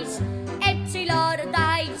days. Empty lot of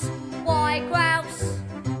days. Why grouse?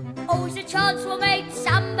 Always a chance we'll meet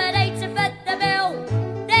somebody to foot the bill.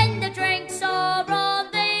 Then the drinks are on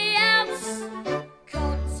the house.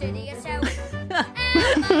 Consider yourself.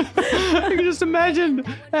 I can just imagine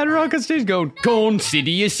Adam Rock on stage going, consider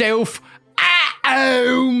yourself at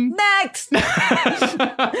home. Next.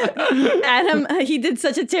 Adam, he did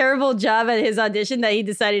such a terrible job at his audition that he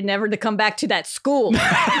decided never to come back to that school.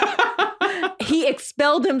 He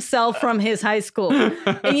expelled himself from his high school.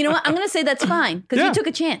 And you know what? I'm going to say that's fine because he took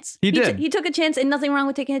a chance. He did. He took a chance and nothing wrong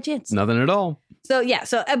with taking a chance. Nothing at all.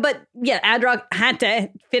 But Ad Rock had to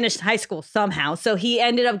finish high school somehow. So he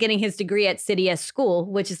ended up getting his degree at City S School,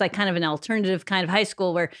 which is like kind of an alternative kind of high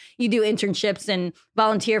school where you do internships and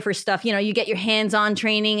volunteer for stuff. You get your hands-on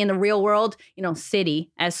training in the real world, City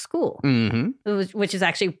S School, which is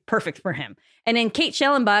actually perfect for him. And then Kate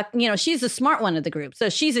Schellenbach, she's the smart one of the group. So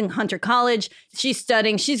she's in Hunter College. She's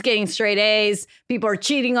studying. She's getting straight A's. People are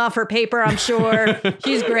cheating off her paper, I'm sure.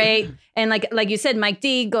 She's great. And like you said, Mike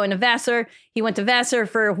D going to Vassar. He went to Vassar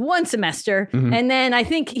for one semester. Mm-hmm. And then I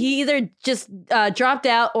think he either just dropped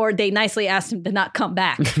out or they nicely asked him to not come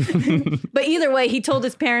back. But either way, he told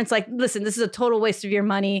his parents, listen, this is a total waste of your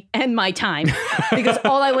money and my time because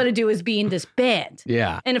all I want to do is be in this band.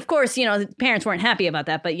 Yeah. And of course, the parents weren't happy about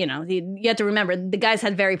that. But, you have to remember the guys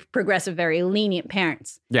had very progressive, very lenient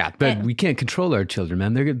parents. Yeah, but we can't control our children,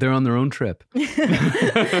 man. They're on their own trip.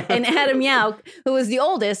 And Adam Yauch, who was the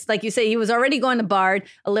oldest, like you say, he was already going to Bard,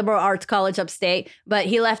 a liberal arts college upstate, but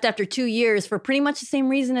he left after 2 years for pretty much the same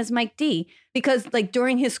reason as Mike D. Because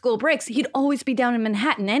during his school breaks, he'd always be down in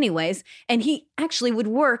Manhattan anyways. And he actually would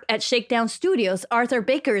work at Shakedown Studios, Arthur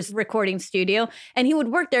Baker's recording studio. And he would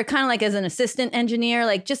work there kind of like as an assistant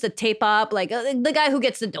engineer, just a tape op, the guy who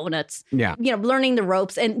gets the donuts. Yeah. Learning the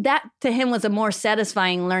ropes. And that to him was a more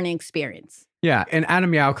satisfying learning experience. Yeah. And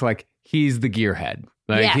Adam Yauch, he's the gearhead.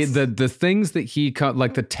 Yes. The things that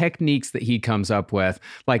the techniques that he comes up with,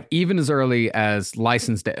 even as early as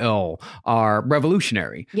License to Ill, are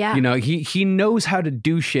revolutionary. Yeah. He knows how to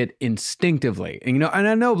do shit instinctively. And, and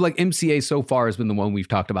I know MCA so far has been the one we've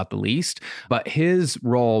talked about the least, but his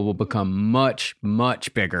role will become much,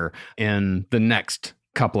 much bigger in the next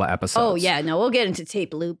couple of episodes. Oh, yeah. No, we'll get into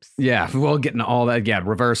tape loops. Yeah, we'll get into all that. Yeah,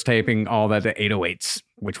 reverse taping, all that, the 808s,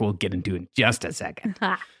 which we'll get into in just a second.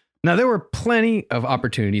 Now, there were plenty of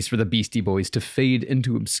opportunities for the Beastie Boys to fade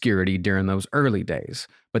into obscurity during those early days.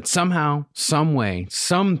 But somehow, some way,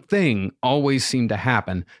 something always seemed to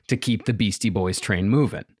happen to keep the Beastie Boys train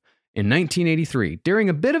moving. In 1983, during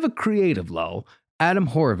a bit of a creative lull, Adam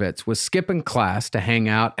Horovitz was skipping class to hang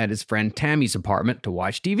out at his friend Tammy's apartment to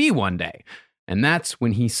watch TV one day. And that's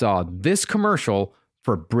when he saw this commercial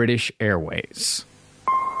for British Airways.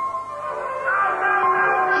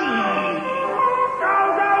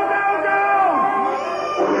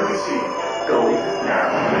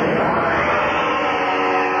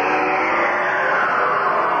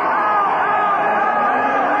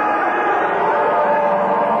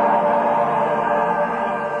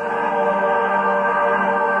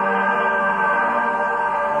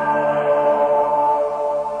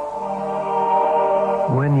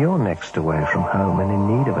 When you're next away from home and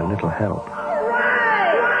in need of a little help,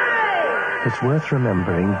 it's worth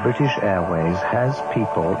remembering British Airways has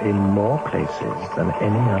people in more places than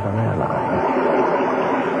any other airline.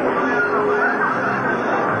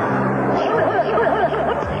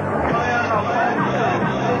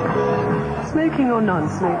 Smoking or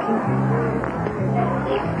non-smoking?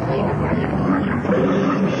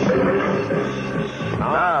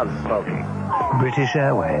 Non-smoking. British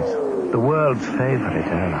Airways, the world's favorite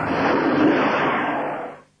airline.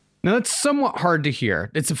 Now, it's somewhat hard to hear.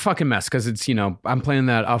 It's a fucking mess because it's, I'm playing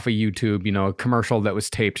that off of YouTube, a commercial that was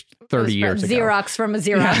taped 30 years ago. Xerox from a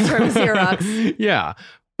Xerox from a Xerox. Yeah.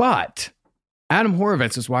 But Adam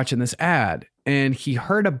Horovitz was watching this ad and he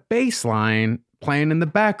heard a bass line playing in the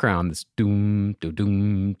background, this doom,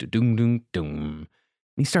 doom, doom, doom, doom. And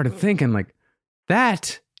he started thinking, like,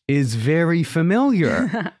 that is very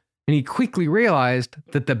familiar. And he quickly realized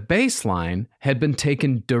that the bass line had been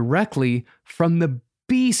taken directly from the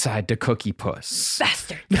B-side to Cookie Puss.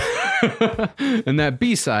 Bastard. And that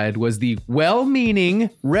B-side was the well-meaning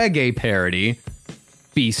reggae parody,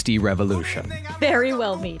 Beastie Revolution. Very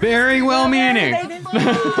well-meaning. Very well-meaning.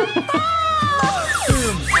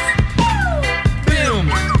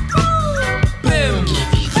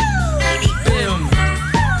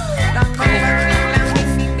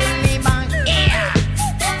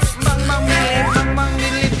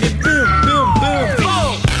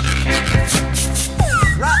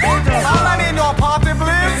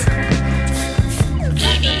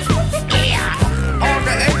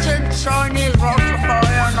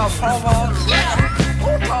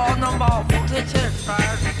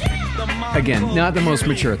 Again, not the most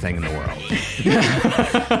mature thing in the world.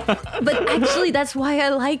 But actually, that's why I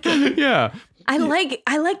like it. Yeah. I like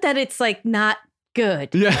that it's like not good.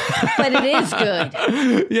 Yeah. But it is good.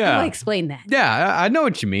 Yeah. How do I explain that? Yeah, I know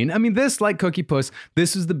what you mean. I mean, this, like Cookie Puss,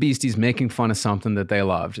 this is the Beasties making fun of something that they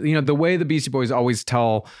loved. The way the Beastie Boys always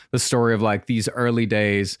tell the story of like these early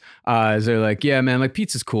days is they're like, yeah, man, like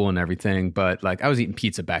pizza's cool and everything, but like I was eating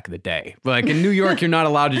pizza back in the day. Like in New York, you're not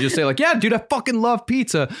allowed to just say like, yeah, dude, I fucking love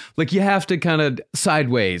pizza. Like you have to kind of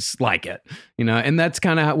sideways like it, and that's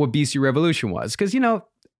kind of what Beastie Revolution was. Because,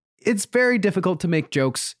 it's very difficult to make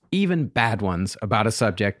jokes, even bad ones, about a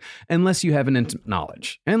subject unless you have an intimate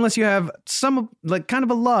knowledge, unless you have some like kind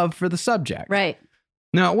of a love for the subject. Right.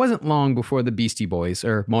 Now, it wasn't long before the Beastie Boys,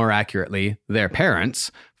 or more accurately, their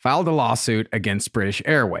parents, filed a lawsuit against British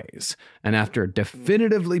Airways. And after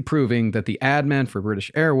definitively proving that the ad man for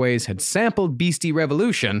British Airways had sampled Beastie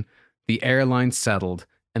Revolution, the airline settled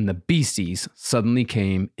and the Beasties suddenly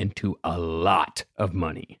came into a lot of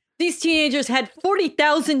money. These teenagers had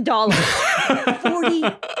 $40,000.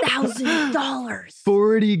 $40,000.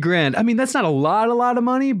 40 grand. I mean, that's not a lot of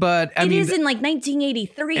money, but I mean, it is in like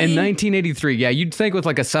 1983. In 1983, yeah, you'd think with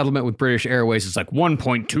like a settlement with British Airways, it's like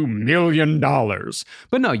 $1.2 million.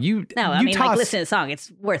 But no, like listen to the song,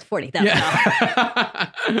 it's worth $40,000.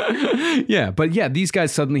 Yeah. Yeah, but yeah, these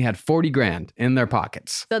guys suddenly had 40 grand in their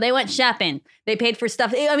pockets. So they went shopping. They paid for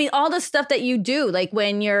stuff. I mean, all the stuff that you do, like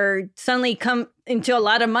when you're suddenly come into a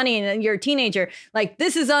lot of money and you're a teenager, like,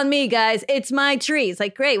 this is on me, guys. It's my tree. It's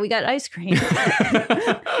like, great, we got ice cream.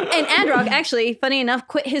 And Ad-Rock, actually, funny enough,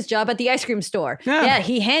 quit his job at the ice cream store. Yeah,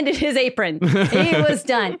 he handed his apron. He was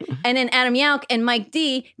done. And then Adam Yauch and Mike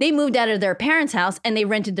D, they moved out of their parents' house and they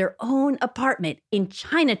rented their own apartment in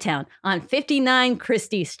Chinatown on 59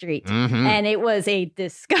 Christie Street. Mm-hmm. And it was a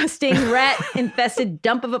disgusting rat-infested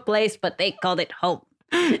dump of a place, but they called it home.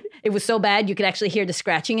 It was so bad you could actually hear the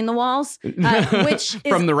scratching in the walls, which is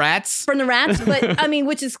from the rats. From the rats, but I mean,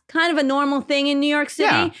 which is kind of a normal thing in New York City.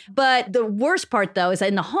 Yeah. But the worst part, though, is that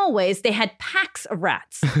in the hallways they had packs of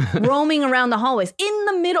rats roaming around the hallways in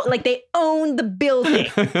the middle, like they owned the building.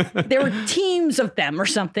 There were teams of them or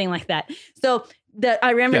something like that. So. I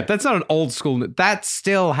remember. Yeah, that's not an old school. That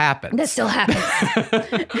still happens. That still happens.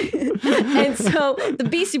 And so the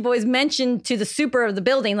Beastie Boys mentioned to the super of the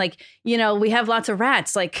building, like, we have lots of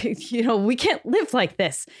rats. Like, we can't live like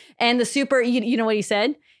this. And the super, you know what he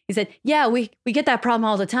said? He said, yeah, we get that problem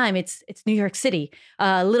all the time. It's New York City.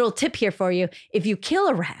 Little tip here for you. If you kill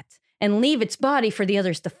a rat and leave its body for the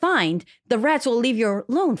others to find, the rats will leave you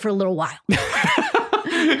alone for a little while.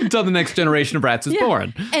 Until the next generation of rats is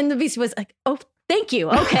born. And the Beastie was like, oh, thank you.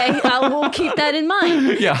 Okay, we'll keep that in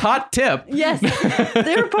mind. Yeah, hot tip. Yes,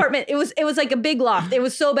 their apartment. It was like a big loft. It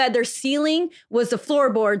was so bad. Their ceiling was the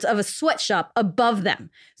floorboards of a sweatshop above them.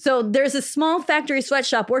 So there's a small factory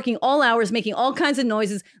sweatshop working all hours, making all kinds of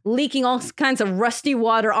noises, leaking all kinds of rusty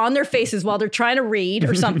water on their faces while they're trying to read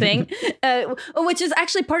or something, which is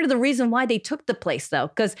actually part of the reason why they took the place, though,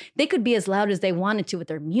 because they could be as loud as they wanted to with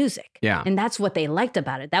their music. Yeah. And that's what they liked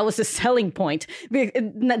about it. That was the selling point.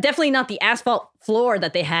 Definitely not the asphalt floor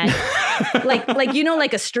that they had. like you know,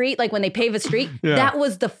 like a street, like when they pave a street, that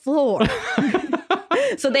was the floor.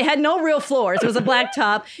 So they had no real floors. It was a black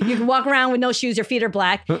top. You can walk around with no shoes. Your feet are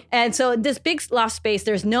black. And so this big loft space,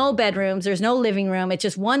 there's no bedrooms. There's no living room. It's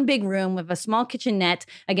just one big room with a small kitchenette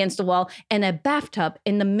against the wall and a bathtub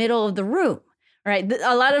in the middle of the room. All right.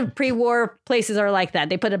 A lot of pre-war places are like that.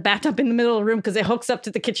 They put a bathtub in the middle of the room because it hooks up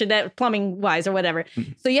to the kitchenette plumbing wise or whatever.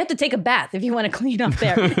 So you have to take a bath if you want to clean up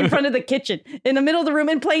there in front of the kitchen, in the middle of the room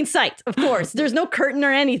in plain sight, of course. There's no curtain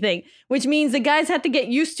or anything, which means the guys had to get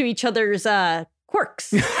used to each other's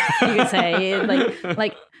quirks, you could say.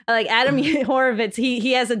 like Adam Horovitz,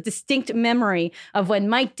 he has a distinct memory of when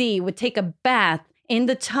Mike D would take a bath in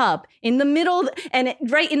the tub in the middle, and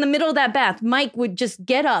right in the middle of that bath, Mike would just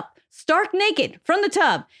get up stark naked from the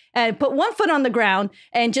tub and put one foot on the ground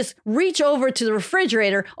and just reach over to the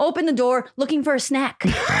refrigerator, open the door, looking for a snack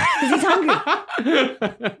because he's hungry.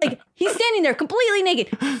 Like, he's standing there completely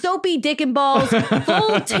naked, soapy dick and balls,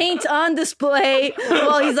 full taint on display,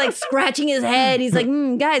 while he's like scratching his head. He's like,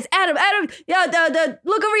 guys, Adam, yeah,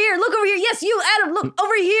 look over here. Yes, you, Adam, look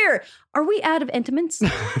over here. Are we out of intimates? And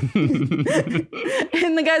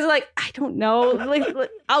the guys are like, I don't know.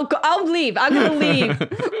 I'll leave. I'm going to leave.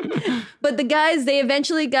 But the guys, they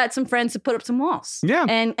eventually got some friends to put up some walls. Yeah.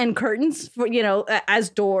 And curtains for, as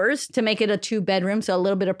doors to make it a 2-bedroom. So a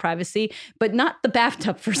little bit of privacy, but not the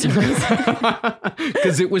bathtub for some reason.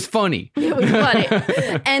 Because it was funny. It was funny.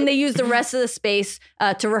 And they used the rest of the space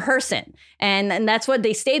to rehearse in. And that's what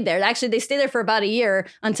they stayed there. Actually, they stayed there for about a year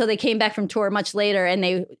until they came back from tour much later and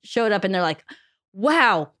they showed up and they're like,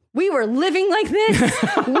 wow, we were living like this.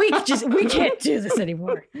 We can't do this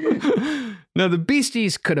anymore. Now, the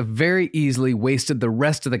Beasties could have very easily wasted the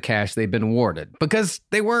rest of the cash they'd been awarded because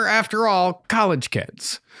they were, after all, college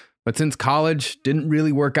kids. But since college didn't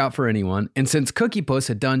really work out for anyone, and since Cookie Puss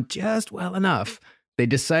had done just well enough, they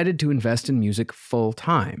decided to invest in music full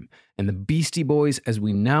time. And the Beastie Boys, as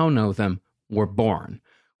we now know them, were born.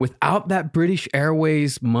 Without that British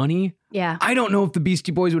Airways money, I don't know if the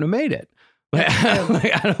Beastie Boys would have made it.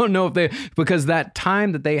 I don't know if because that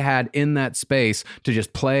time that they had in that space to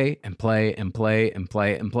just play and play and play and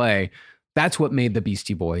play and play, that's what made the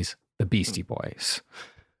Beastie Boys the Beastie Boys.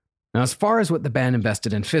 Now, as far as what the band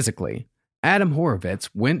invested in physically, Adam Horovitz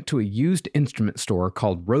went to a used instrument store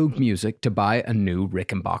called Rogue Music to buy a new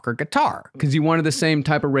Rickenbacker guitar because he wanted the same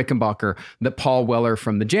type of Rickenbacker that Paul Weller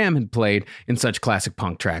from The Jam had played in such classic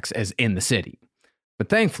punk tracks as In the City. But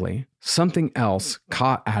thankfully, something else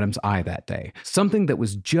caught Adam's eye that day, something that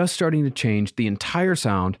was just starting to change the entire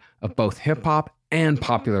sound of both hip-hop and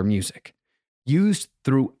popular music. Used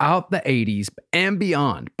throughout the 80s and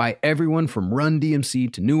beyond by everyone from Run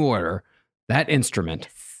DMC to New Order, that instrument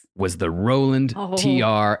was the Roland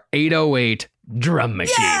TR-808 drum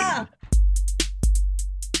machine. Yeah!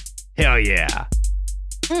 Hell yeah.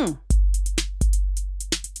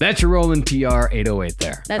 That's your Roland TR-808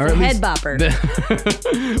 there. That's a head bopper.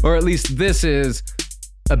 Or at least this is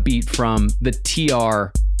a beat from the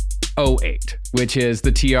TR-08, which is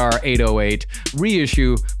the TR-808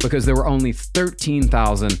 reissue because there were only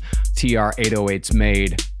 13,000 TR-808s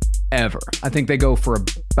made ever. I think they go for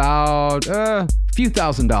about a few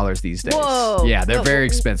 $1,000s these days. Whoa. Yeah, they're very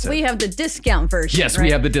expensive. We have the discount version. Yes, right?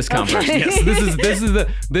 we have the discount version. Yes,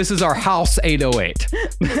 this is our house 808.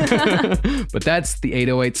 But that's the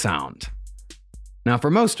 808 sound. Now, for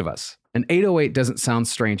most of us, an 808 doesn't sound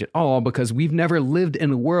strange at all because we've never lived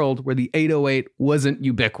in a world where the 808 wasn't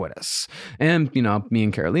ubiquitous. And, me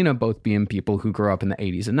and Carolina, both being people who grew up in the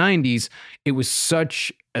 80s and 90s, it was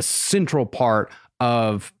such a central part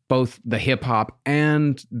of both the hip hop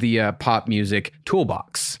and the pop music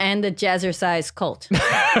toolbox. And the jazzercise cult.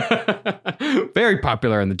 Very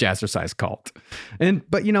popular in the jazzercise cult.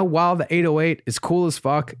 But while the 808 is cool as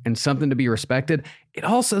fuck and something to be respected, it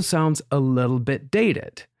also sounds a little bit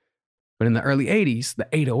dated. But in the early 80s, the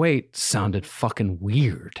 808 sounded fucking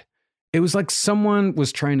weird. It was like someone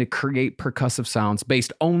was trying to create percussive sounds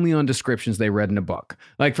based only on descriptions they read in a book.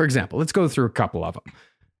 Like, for example, let's go through a couple of them.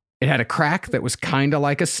 It had a crack that was kind of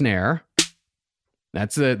like a snare.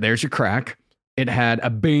 There's your crack. It had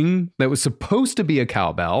a bing that was supposed to be a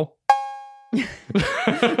cowbell. Yeah.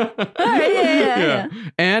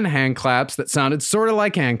 And hand claps that sounded sort of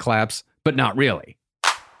like hand claps, but not really.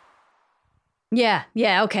 Yeah,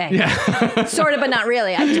 okay. Yeah. Sort of, but not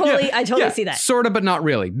really. I totally see that. Sort of, but not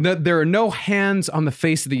really. There are no hands on the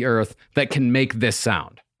face of the earth that can make this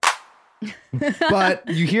sound. But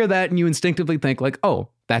you hear that and you instinctively think like, oh,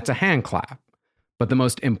 that's a hand clap. But the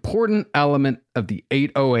most important element of the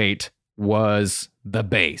 808 was the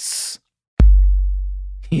bass.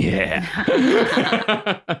 Yeah.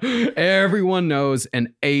 Everyone knows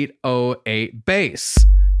an 808 bass.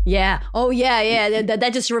 Yeah. Oh, yeah.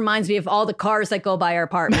 That just reminds me of all the cars that go by our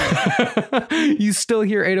apartment. You still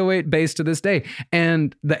hear 808 bass to this day.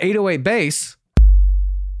 And the 808 bass,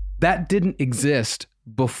 that didn't exist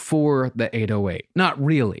before the 808. Not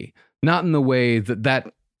really. Not in the way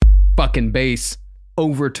that fucking bass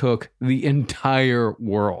overtook the entire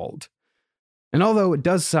world. And although it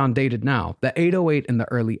does sound dated now, the 808 in the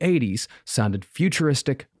early 80s sounded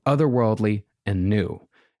futuristic, otherworldly, and new.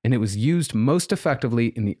 And it was used most effectively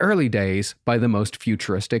in the early days by the most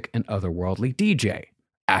futuristic and otherworldly DJ,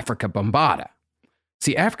 Afrika Bambaataa.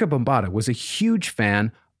 See, Afrika Bambaataa was a huge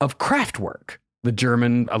fan of Kraftwerk, the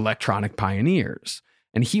German electronic pioneers.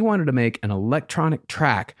 And he wanted to make an electronic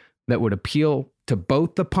track that would appeal to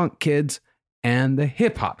both the punk kids and the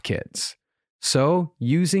hip-hop kids. So,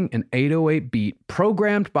 using an 808 beat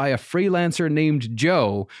programmed by a freelancer named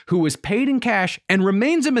Joe, who was paid in cash and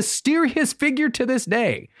remains a mysterious figure to this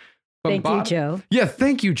day. Thank you, Joe. Yeah,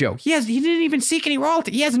 thank you, Joe. He didn't even seek any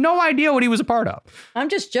royalty. He has no idea what he was a part of. I'm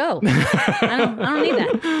just Joe. I don't need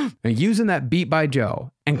that. And using that beat by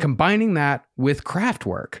Joe and combining that with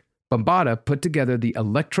Kraftwerk, Bambaataa put together the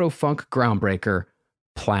electro-funk groundbreaker,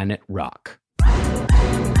 Planet Rock.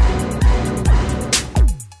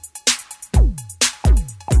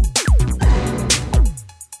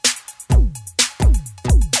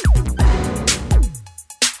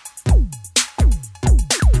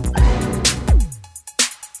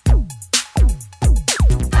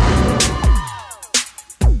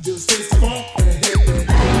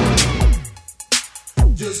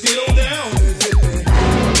 Just get on down and hit me.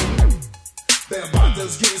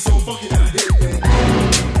 Bambaataa's getting so funky now, hit me.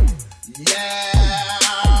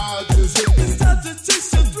 Yeah, just hit me. It's time to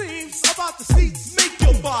chase your dreams about the seats. Make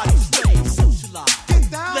your body sway, socialize.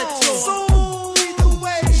 Get down. Let your soul lead the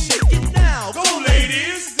way. Shake it now. Go,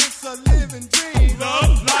 ladies. It's a living dream.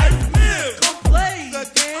 Love, life, live. Come play the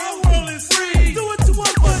game. Our world is free. Do it to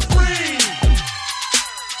one but free.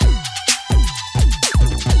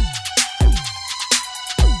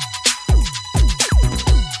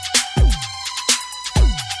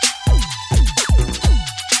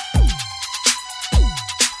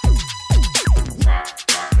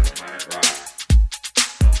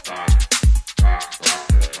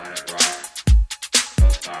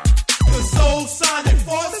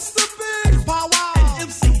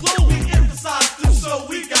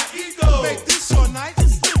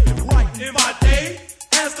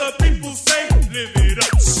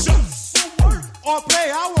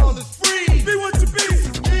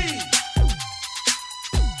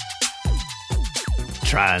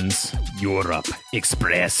 Trans-Europe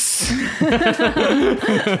Express.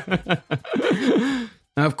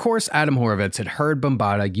 Now, of course, Adam Horovitz had heard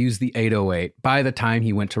Bambaataa use the 808 by the time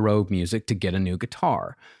he went to Rogue Music to get a new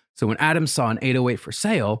guitar. So when Adam saw an 808 for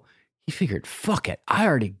sale, he figured, fuck it, I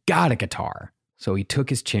already got a guitar. So he took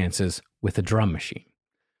his chances with a drum machine.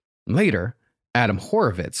 Later, Adam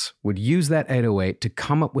Horovitz would use that 808 to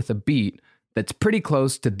come up with a beat that's pretty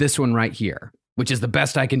close to this one right here, which is the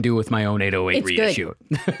best I can do with my own 808 It's reissue.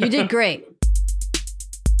 Good. You did great.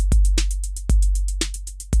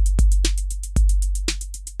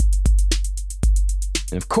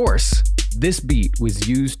 And of course, this beat was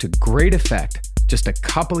used to great effect just a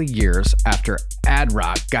couple of years after Ad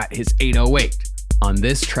Rock got his 808 on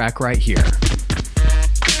this track right here.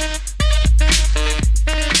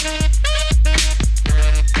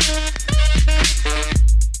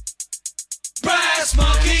 Brass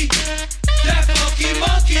monkey, that funky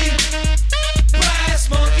monkey. Brass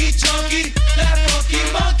monkey, chunky, that funky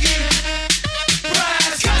monkey.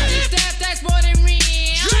 Brass monkey, that's more than real.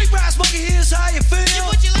 Drink brass monkey, here's how you feel. You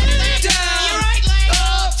put your left leg down, your right leg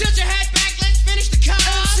up. Tilt your head back, let's finish the cut.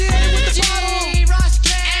 MCA with the bottle. Ross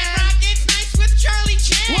Can. And Rock It's Nice with Charlie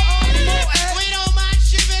Chan. We're on the move. We don't mind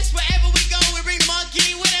shivers. Wherever we go, we bring the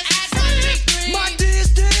monkey with us. Add Rock Big Three. My D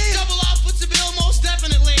is D. Double off with the bill, most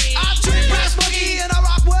definitely. I drink brass monkey and I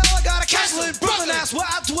rock well. I got a castle in Brooklyn, that's where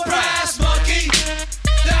I dwell. Brass monkey,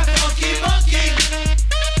 that funky monkey.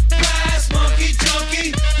 Brass monkey,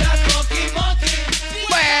 junkie, that funky monkey.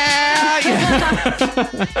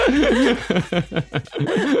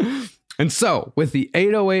 And so, with the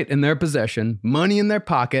 808 in their possession, money in their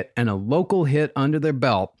pocket, and a local hit under their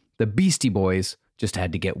belt, the Beastie Boys just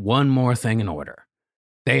had to get one more thing in order.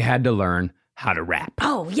 They had to learn how to rap.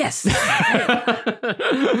 Oh, yes. We're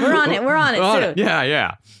on it soon.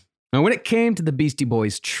 Yeah. Now, when it came to the Beastie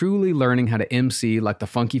Boys truly learning how to MC like the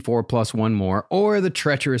Funky 4+1 More or the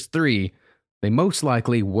Treacherous 3, they most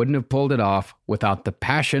likely wouldn't have pulled it off without the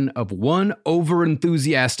passion of one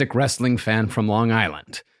over-enthusiastic wrestling fan from Long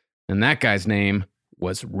Island. And that guy's name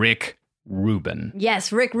was Rick Rubin.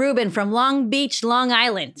 Yes, Rick Rubin from Long Beach, Long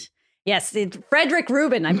Island. Yes, Frederick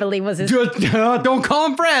Rubin, I believe, was his... Don't call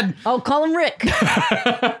him Fred. Oh, call him Rick.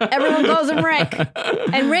 Everyone calls him Rick.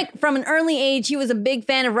 And Rick, from an early age, he was a big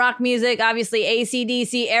fan of rock music. Obviously,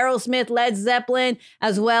 AC/DC, Aerosmith, Led Zeppelin,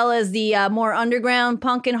 as well as the more underground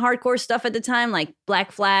punk and hardcore stuff at the time, like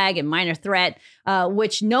Black Flag and Minor Threat,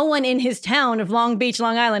 which no one in his town of Long Beach,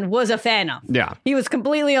 Long Island was a fan of. Yeah. He was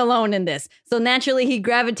completely alone in this. So naturally, he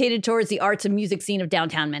gravitated towards the arts and music scene of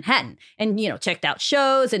downtown Manhattan and, checked out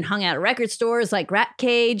shows and hung out at record stores like Rat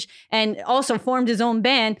Cage, and also formed his own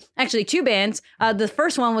band. Actually, 2 bands. The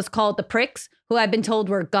first one was called The Pricks, who I've been told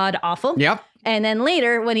were god awful. Yep. And then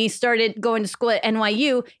later, when he started going to school at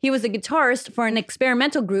NYU, he was the guitarist for an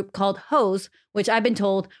experimental group called Hose, which I've been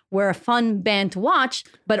told were a fun band to watch,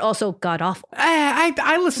 but also god awful.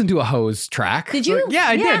 I listened to a Hose track. Did you? Yeah,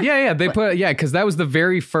 I did. Yeah. They because that was the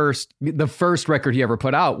first record he ever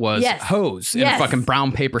put out was Hose in a fucking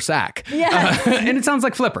brown paper sack. Yeah. And it sounds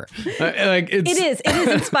like Flipper. It is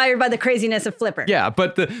inspired by the craziness of Flipper. Yeah,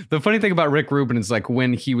 but the funny thing about Rick Rubin is like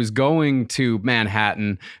when he was going to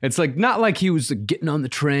Manhattan, it's like not like he was getting on the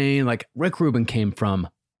train. Like Rick Rubin came from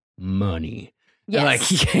money. Yes. Like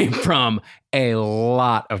he came from a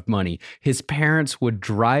lot of money. His parents would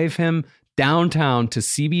drive him downtown to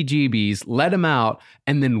CBGB's, let him out,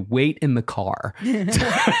 and then wait in the car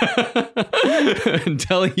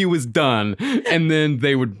until he was done. And then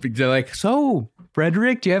they're like, so,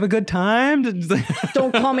 Frederick, do you have a good time?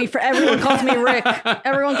 Don't call me everyone calls me Rick.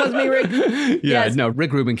 Everyone calls me Rick. Yeah, yes. No,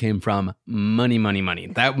 Rick Rubin came from money.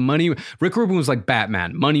 That money, Rick Rubin was like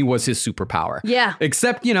Batman. Money was his superpower. Yeah.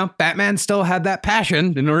 Except, Batman still had that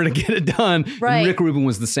passion in order to get it done. Right. And Rick Rubin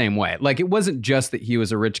was the same way. Like, it wasn't just that he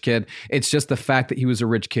was a rich kid. It's just the fact that he was a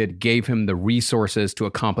rich kid gave him the resources to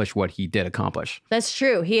accomplish what he did accomplish. That's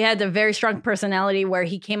true. He had a very strong personality where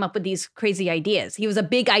he came up with these crazy ideas. He was a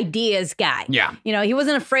big ideas guy. Yeah. He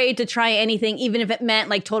wasn't afraid to try anything, even if it meant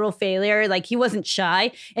like total failure. Like he wasn't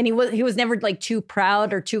shy, and he was never like too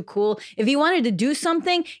proud or too cool. If he wanted to do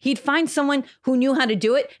something, he'd find someone who knew how to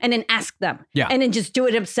do it and then ask them. Yeah. And then just do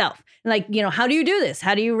it himself. Like, how do you do this?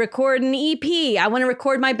 How do you record an EP? I want to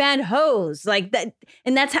record my band Hose. Like that.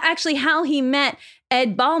 And that's actually how he met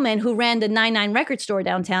Ed Ballman, who ran the 99 record store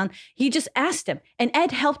downtown. He just asked him, and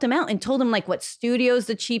Ed helped him out and told him like what studio's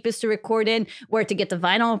the cheapest to record in, where to get the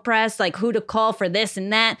vinyl press, like who to call for this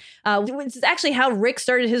and that. Which is actually how Rick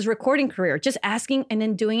started his recording career, just asking and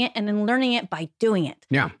then doing it and then learning it by doing it.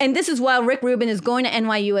 Yeah. And this is while Rick Rubin is going to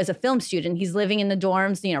NYU as a film student. He's living in the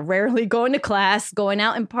dorms, rarely going to class, going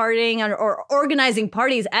out and partying or organizing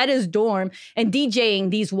parties at his dorm and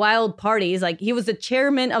DJing these wild parties. Like he was the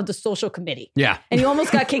chairman of the social committee. Yeah. And he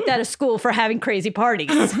almost got kicked out of school for having crazy parties.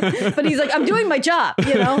 But he's like, I'm doing my job,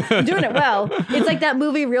 I'm doing it well. It's like that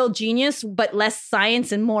movie Real Genius, but less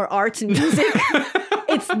science and more arts and music.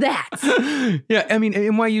 It's that. Yeah, I mean,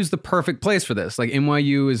 NYU is the perfect place for this. Like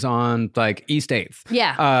NYU is on like East 8th.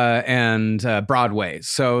 Yeah. And Broadway.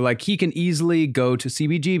 So like he can easily go to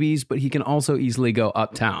CBGB's, but he can also easily go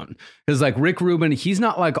uptown. Because like Rick Rubin, he's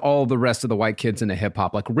not like all the rest of the white kids into hip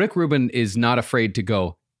hop. Like Rick Rubin is not afraid to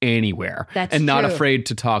go anywhere. That's and not true. afraid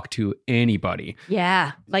to talk to anybody.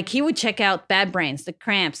 Yeah. Like he would check out Bad Brains, The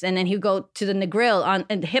Cramps, and then he would go to the Negril on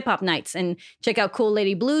the hip hop nights and check out Cool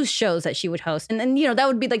Lady Blues shows that she would host. And then, that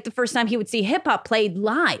would be like the first time he would see hip hop played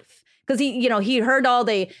live. Because he heard all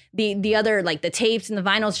the other like the tapes and the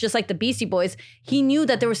vinyls, just like the Beastie Boys. He knew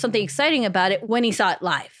that there was something exciting about it when he saw it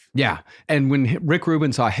live. Yeah. And when Rick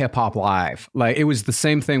Rubin saw hip hop live, like it was the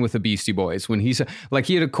same thing with the Beastie Boys. When he said, like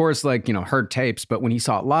he had, of course, like, heard tapes, but when he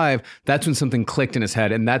saw it live, that's when something clicked in his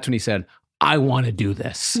head. And that's when he said, I want to do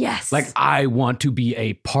this. Yes. Like, I want to be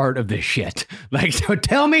a part of this shit. Like, so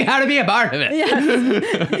tell me how to be a part of it.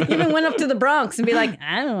 Yes. Even went up to the Bronx and be like,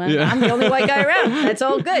 I don't know. Yeah. I'm the only white guy around. That's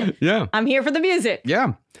all good. Yeah. I'm here for the music.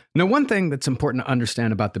 Yeah. Now, one thing that's important to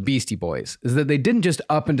understand about the Beastie Boys is that they didn't just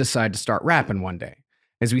up and decide to start rapping one day.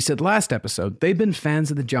 As we said last episode, they've been fans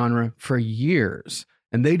of the genre for years,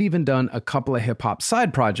 and they'd even done a couple of hip-hop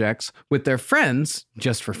side projects with their friends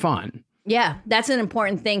just for fun. Yeah, that's an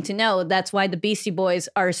important thing to know. That's why the Beastie Boys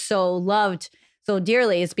are so loved so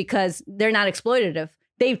dearly, is because they're not exploitative.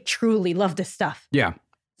 They truly love this stuff. Yeah.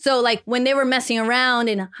 So like when they were messing around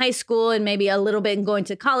in high school and maybe a little bit going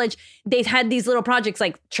to college, they had these little projects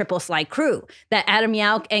like Triple Slide Crew that Adam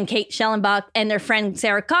Yauch and Kate Schellenbach and their friend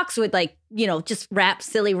Sarah Cox would like, you know, just rap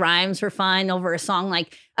silly rhymes for fun over a song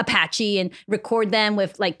like Apache and record them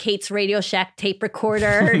with like Kate's Radio Shack tape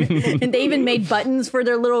recorder. And they even made buttons for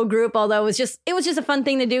their little group, although it was just a fun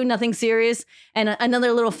thing to do, nothing serious. And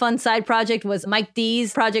another little fun side project was Mike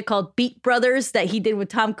D's project called Beat Brothers that he did with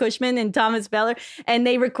Tom Cushman and Thomas Beller. And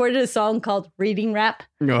they recorded a song called Reading Rap.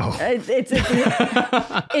 Oh. It's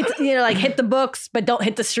you know, like hit the books, but don't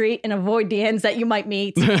hit the street and avoid the ends that you might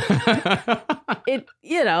meet.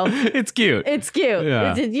 It's cute. It's cute.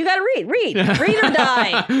 Yeah. You got to read or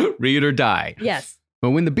die. Read or die. Yes.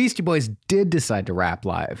 But when the Beastie Boys did decide to rap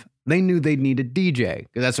live, they knew they'd need a DJ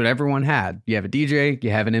because that's what everyone had. You have a DJ,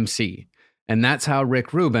 you have an MC. And that's how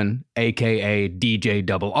Rick Rubin, a.k.a. DJ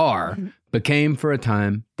Double R, became for a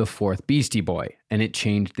time the fourth Beastie Boy. And it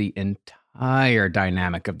changed the entire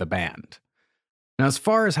dynamic of the band. Now, as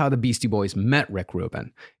far as how the Beastie Boys met Rick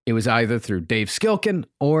Rubin, it was either through Dave Skilkin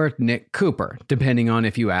or Nick Cooper, depending on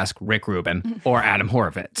if you ask Rick Rubin or Adam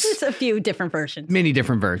Horovitz. There's a few different versions. Many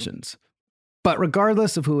different versions. But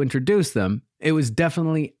regardless of who introduced them, it was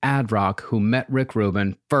definitely Ad Rock who met Rick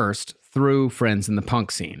Rubin first through friends in the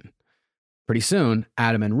punk scene. Pretty soon,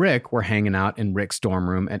 Adam and Rick were hanging out in Rick's dorm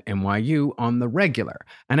room at NYU on the regular.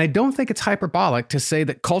 And I don't think it's hyperbolic to say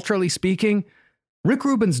that culturally speaking, Rick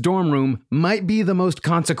Rubin's dorm room might be the most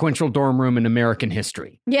consequential dorm room in American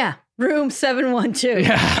history. Yeah, room 712.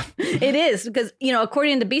 Yeah. It is because, you know,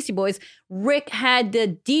 according to Beastie Boys, Rick had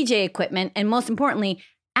the DJ equipment and most importantly,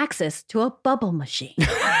 access to a bubble machine.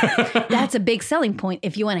 That's a big selling point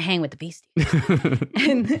if you want to hang with the Beasties.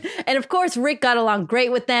 and of course, Rick got along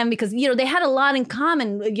great with them because, you know, they had a lot in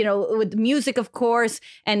common, you know, with music, of course.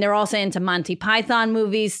 And they're also into Monty Python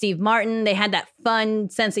movies, Steve Martin. They had that fun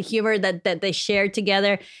sense of humor that they shared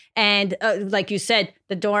together. And like you said,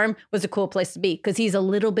 the dorm was a cool place to be because he's a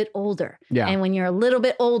little bit older. Yeah. And when you're a little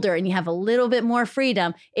bit older and you have a little bit more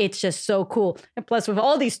freedom, it's just so cool. And plus with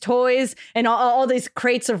all these toys and all these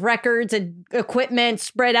crates of records and equipment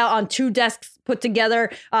spread out on 2 desks put together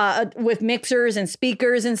with mixers and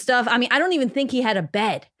speakers and stuff. I mean, I don't even think he had a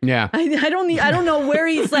bed. Yeah. I don't know where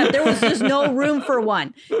he slept. There was just no room for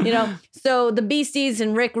one, you know? So the Beasties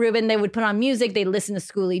and Rick Rubin, they would put on music. They'd listen to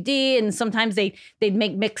Schoolie D. And sometimes they'd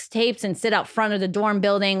make mixtapes and sit out front of the dorm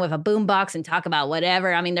building with a boombox and talk about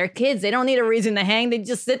whatever. I mean, they're kids. They don't need a reason to hang. They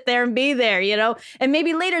just sit there and be there, you know? And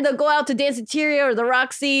maybe later they'll go out to Danceteria or the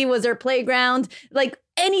Roxy was their playground. Like,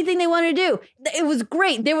 anything they wanted to do. It was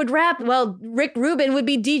great. They would rap. Well, Rick Rubin would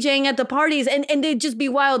be DJing at the parties and they'd just be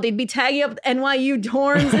wild. They'd be tagging up NYU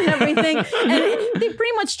dorms and everything. And they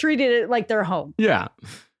pretty much treated it like their home. Yeah.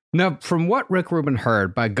 Now, from what Rick Rubin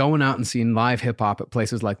heard by going out and seeing live hip hop at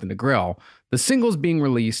places like the Negril, the singles being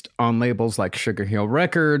released on labels like Sugar Hill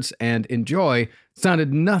Records and Enjoy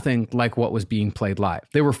sounded nothing like what was being played live.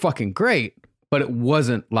 They were fucking great, but it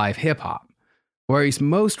wasn't live hip hop. Whereas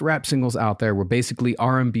most rap singles out there were basically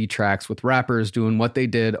R&B tracks with rappers doing what they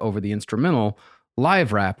did over the instrumental,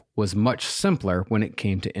 live rap was much simpler when it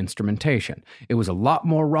came to instrumentation. It was a lot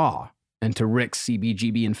more raw, and to Rick's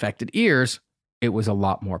CBGB-infected ears, it was a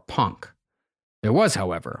lot more punk. There was,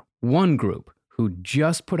 however, one group who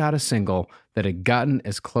just put out a single that had gotten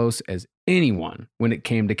as close as anyone when it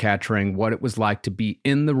came to capturing what it was like to be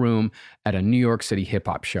in the room at a New York City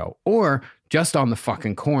hip-hop show, or just on the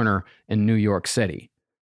fucking corner in New York City.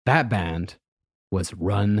 That band was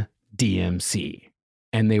Run DMC.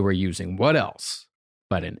 And they were using what else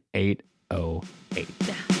but an 808.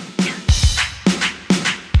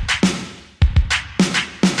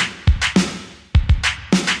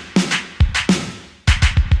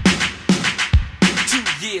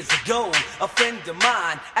 2 years ago, a friend of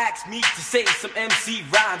mine asked me to say some MC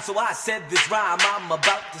rhyme, so I said this rhyme I'm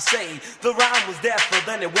about to say. The rhyme was there, but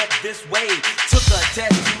then it went this way. Took a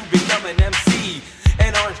test to become an MC,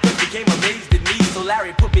 and Orange Cliff became amazed at me, so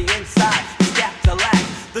Larry put me inside, he strapped a lack.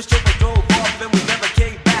 The chauffeur drove off and we never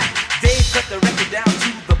came back. Dave cut the record down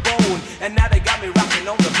to the bone, and now they got me rocking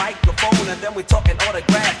on the microphone, and then we talking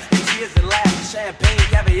autographs and tears and laughs, champagne,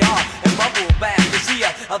 caviar, and bubble bath. You see,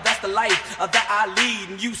 that's the life that I lead,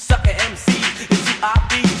 and you sucker MCs, it's who I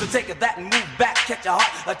be. So take that and move back, catch a heart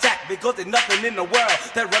attack, because there's nothing in the world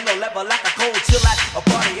that run no level like a cold chill at a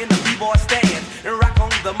party in the b-boy stand, and rock on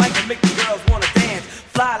the mic and make the girls wanna dance,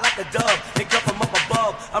 fly like a dove and come from up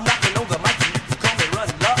above. I'm rocking on the mic and you can call me Run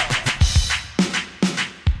Love.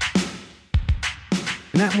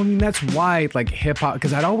 And that, I mean, that's why, like, hip hop,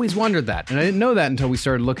 because I'd always wondered that. And I didn't know that until we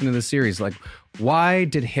started looking at the series. Like, Why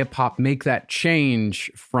did hip hop make that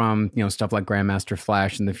change from, stuff like Grandmaster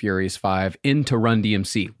Flash and the Furious Five into Run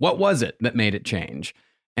DMC? What was it that made it change?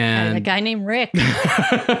 And a guy named Rick.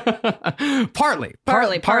 Partly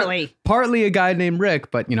a guy named Rick,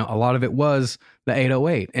 but a lot of it was the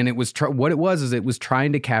 808, and it was what it was it was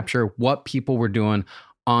trying to capture what people were doing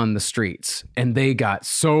on the streets, and they got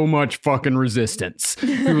so much fucking resistance.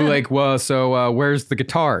 People were like, well, so where's the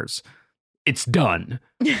guitars? It's done.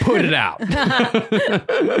 Put it out.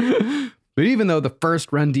 But even though the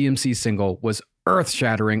first Run DMC single was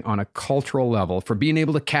earth-shattering on a cultural level for being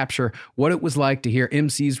able to capture what it was like to hear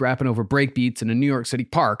MCs rapping over breakbeats in a New York City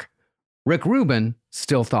park, Rick Rubin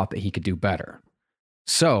still thought that he could do better.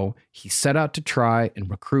 So he set out to try and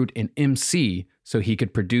recruit an MC so he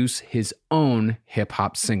could produce his own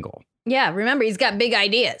hip-hop single. Yeah, remember, he's got big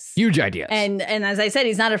ideas. Huge ideas. And as I said,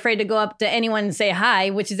 he's not afraid to go up to anyone and say hi,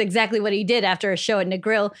 which is exactly what he did after a show at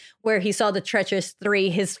Negril, where he saw the Treacherous Three,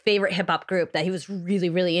 his favorite hip-hop group that he was really,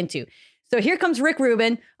 really into. So here comes Rick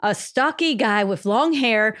Rubin, a stocky guy with long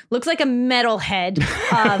hair, looks like a metalhead,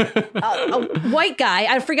 a white guy.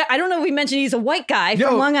 I forgot. I don't know if we mentioned he's a white guy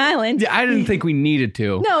from Long Island. Yeah, I didn't think we needed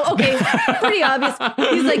to. No, okay, pretty obvious.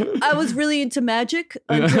 He's like, I was really into magic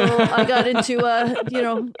until I got into,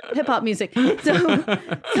 hip hop music.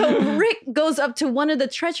 So Rick goes up to one of the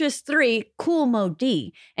Treacherous Three, Kool Moe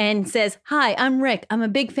Dee, and says, "Hi, I'm Rick. I'm a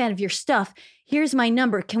big fan of your stuff. Here's my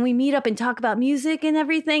number. Can we meet up and talk about music and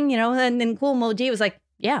everything?" And then Kool Moe Dee was like,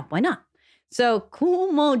 yeah, why not? So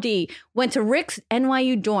Kool Moe Dee went to Rick's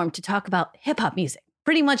NYU dorm to talk about hip hop music.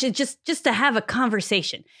 Pretty much it's just to have a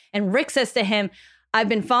conversation. And Rick says to him, I've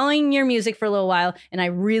been following your music for a little while and I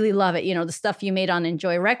really love it. The stuff you made on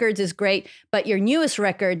Enjoy Records is great, but your newest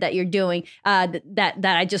record that you're doing that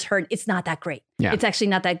I just heard, it's not that great. Yeah. It's actually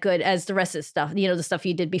not that good as the rest of the stuff, the stuff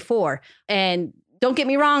you did before. And don't get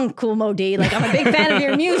me wrong, Kool Moe Dee. Like, I'm a big fan of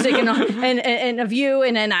your music and of you.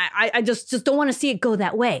 And I just don't want to see it go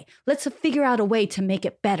that way. Let's figure out a way to make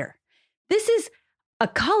it better. This is a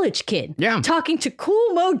college kid talking to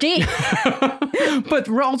Kool Moe Dee. But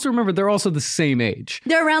also remember, they're also the same age.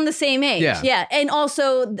 They're around the same age. Yeah. And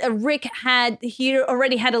also Rick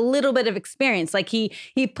already had a little bit of experience. Like he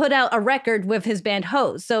put out a record with his band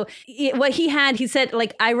Hose. So what he said,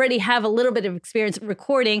 like, I already have a little bit of experience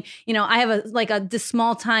recording. I have this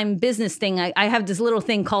small time business thing. I have this little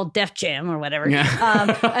thing called Def Jam or whatever.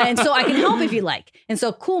 Yeah. And so I can help if you like. And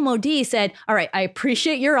so Kool Moe Dee said, all right, I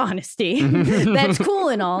appreciate your honesty. That's cool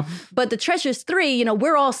and all, but the Treacherous Three,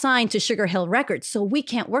 we're all signed to Sugar Hill Records, so we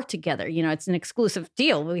can't work together. It's an exclusive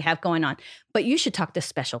deal we have going on. But you should talk to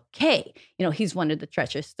Special K. He's one of the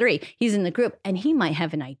Treacherous Three. He's in the group, and he might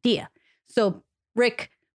have an idea. So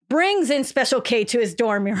Rick brings in Special K to his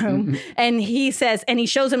dorm room, and he says, and he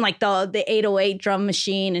shows him like the 808 drum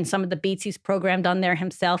machine and some of the beats he's programmed on there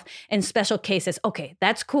himself. And Special K says, okay,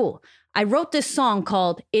 that's cool. I wrote this song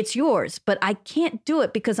called It's Yours, but I can't do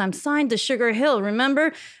it because I'm signed to Sugar Hill,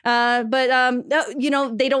 remember? But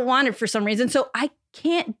they don't want it for some reason. So I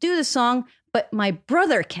can't do the song, but my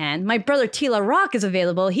brother can. My brother Tila Rock is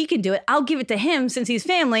available. He can do it. I'll give it to him since he's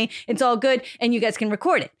family. It's all good. And you guys can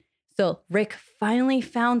record it. So Rick finally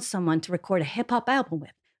found someone to record a hip hop album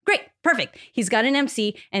with. Great. Perfect. He's got an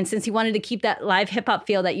MC. And since he wanted to keep that live hip hop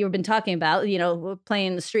feel that you've been talking about, playing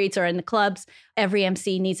in the streets or in the clubs, every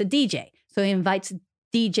MC needs a DJ. So he invites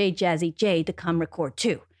DJ Jazzy J to come record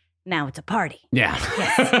too. Now it's a party. Yeah.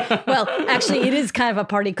 Yes. Well, actually, it is kind of a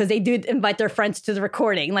party because they did invite their friends to the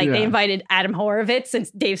recording. Like they invited Adam Horovitz and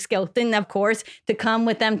Dave Skelton, of course, to come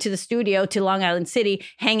with them to the studio to Long Island City,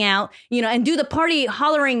 hang out, and do the party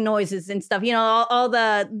hollering noises and stuff, all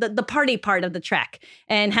the party part of the track,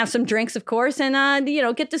 and have some drinks, of course, and,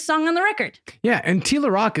 get this song on the record. Yeah. And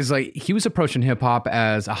Tila Rock is he was approaching hip hop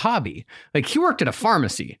as a hobby. Like, he worked at a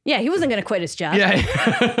pharmacy. Yeah. He wasn't going to quit his job. Yeah.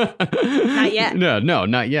 Not yet. No,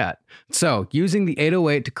 not yet. So, using the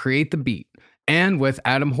 808 to create the beat, and with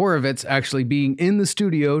Adam Horovitz actually being in the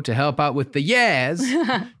studio to help out with the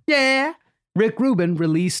yeah, Rick Rubin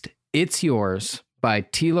released It's Yours by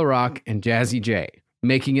Tila Rock and Jazzy J,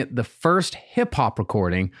 making it the first hip-hop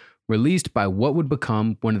recording released by what would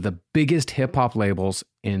become one of the biggest hip-hop labels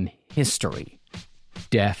in history,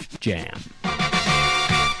 Def Jam.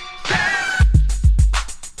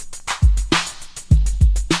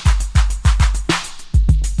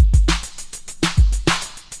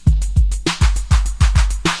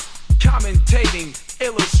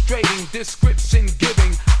 Illustrating, description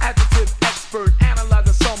giving, adjective expert,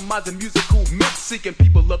 analyzing some as a musical mix, seeking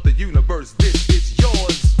people of the universe. This is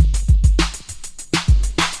yours.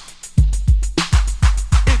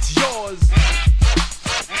 It's yours.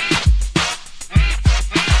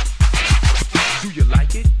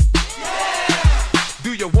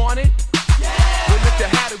 Do you want it? Yeah. Well, if you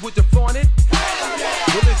had it, would you flaunt it? Yeah.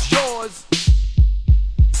 Well, it's yours.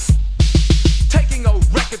 Taking a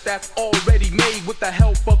record that's already made with the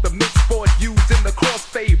help of the mixed board used in the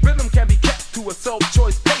crossfade. Rhythm can be kept to a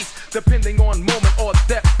self-choice pace, depending on moment or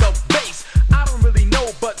depth of bass. I don't really know,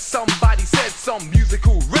 but somebody said some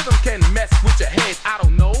musical rhythm can mess with your head. I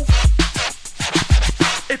don't know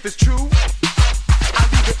if it's true. I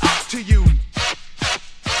leave it up to you.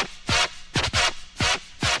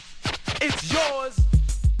 It's yours.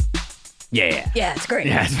 Yeah. Yeah, it's great.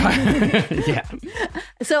 Yeah, it's fine. Yeah.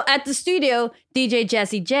 So at the studio, DJ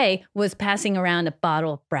Jesse J was passing around a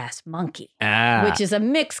bottle of Brass Monkey, which is a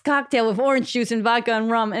mixed cocktail with orange juice and vodka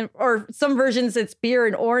and rum. Or some versions, it's beer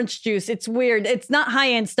and orange juice. It's weird. It's not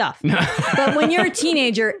high-end stuff. But when you're a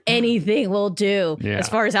teenager, anything will do as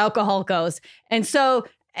far as alcohol goes. And so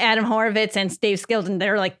Adam Horovitz and Dave Skelton,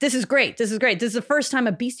 they're like, this is great. This is great. This is the first time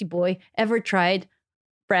a Beastie Boy ever tried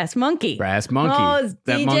Brass Monkey. Brass Monkey. Oh, it's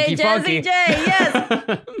that DJ monkey Jesse funky. J, yes.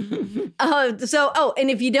 And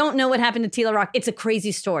if you don't know what happened to Tila Rock, it's a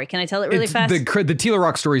crazy story. Can I tell it really fast? The Tila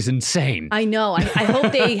Rock story is insane. I know. I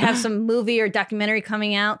hope they have some movie or documentary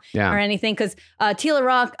coming out or anything, because Tila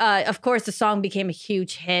Rock, of course, the song became a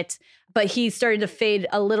huge hit. But he started to fade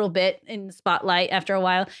a little bit in the spotlight after a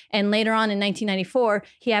while. And later on in 1994,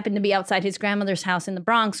 he happened to be outside his grandmother's house in the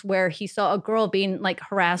Bronx where he saw a girl being like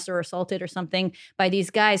harassed or assaulted or something by these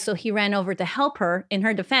guys. So he ran over to help her in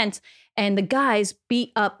her defense. And the guys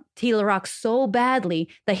beat up Tila Rock so badly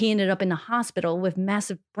that he ended up in the hospital with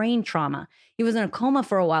massive brain trauma. He was in a coma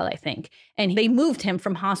for a while, I think. And they moved him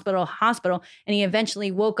from hospital to hospital. And he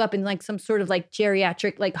eventually woke up in like some sort of like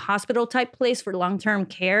geriatric, like hospital type place for long-term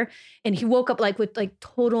care. And he woke up like with like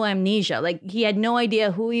total amnesia. Like he had no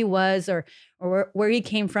idea who he was or where he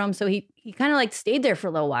came from. So he kind of like stayed there for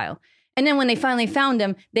a little while. And then when they finally found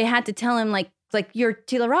him, they had to tell him like you're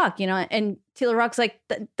Tila Rock, you know, and Tila Rock's like,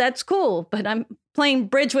 that's cool, but I'm playing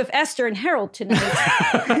bridge with Esther and Harold tonight.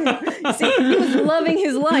 You see, he was loving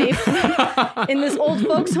his life in this old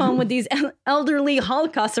folks home with these elderly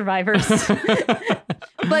Holocaust survivors.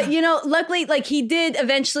 But, you know, luckily, like he did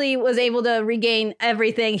eventually was able to regain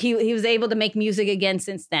everything. He was able to make music again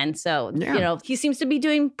since then. So, you know, he seems to be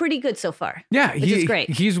doing pretty good so far. Yeah, which is great.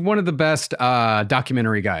 He's one of the best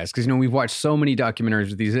documentary guys because, you know, we've watched so many documentaries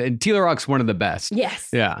with these, and Tila Rock's one of the best. Yes.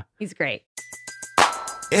 Yeah. He's great.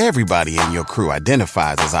 Everybody in your crew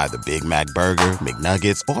identifies as either Big Mac Burger,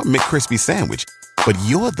 McNuggets, or McCrispy Sandwich. But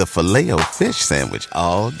you're the Filet-O-Fish Sandwich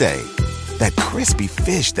all day. That crispy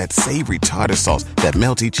fish, that savory tartar sauce, that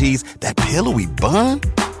melty cheese, that pillowy bun.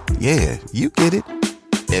 Yeah, you get it.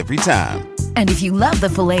 Every time. And if you love the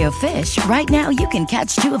Filet-O-Fish, right now you can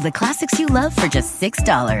catch two of the classics you love for just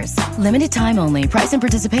 $6. Limited time only. Price and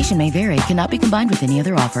participation may vary. Cannot be combined with any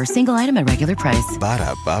other offer. Single item at regular price.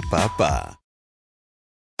 Ba-da-ba-ba-ba.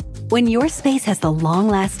 When your space has the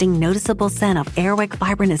long-lasting, noticeable scent of Airwick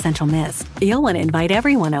Vibrant Essential Mist, you'll want to invite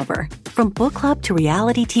everyone over. From book club to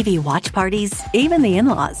reality TV watch parties, even the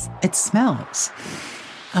in-laws. It smells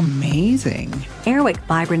amazing. Airwick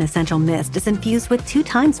Vibrant Essential Mist is infused with 2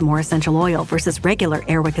 times more essential oil versus regular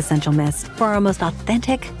Airwick Essential Mist for our most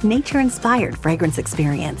authentic, nature-inspired fragrance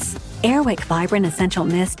experience. Airwick Vibrant Essential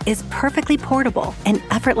Mist is perfectly portable and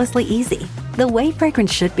effortlessly easy. The way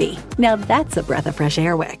fragrance should be. Now that's a breath of fresh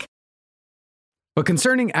Airwick. But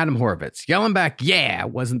concerning Adam Horovitz, yelling back, yeah,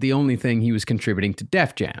 wasn't the only thing he was contributing to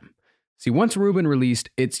Def Jam. See, once Rubin released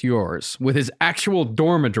It's Yours, with his actual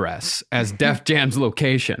dorm address as Def Jam's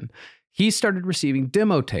location, he started receiving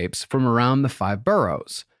demo tapes from around the 5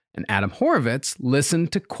 boroughs, and Adam Horovitz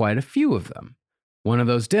listened to quite a few of them. One of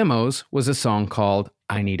those demos was a song called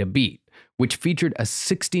I Need a Beat, which featured a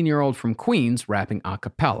 16-year-old from Queens rapping a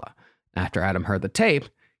cappella. After Adam heard the tape,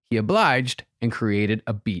 he obliged and created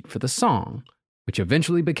a beat for the song, which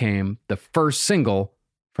eventually became the first single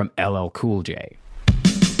from LL Cool J.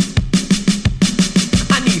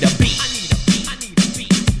 I need a beat.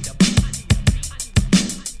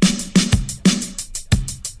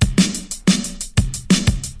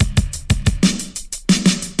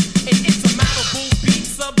 And it's a malleable beat,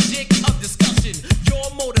 subject of discussion.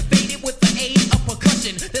 You're motivated with the aid of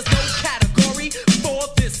percussion. There's no category for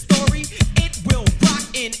this story. It will rock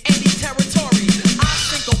in any territory. I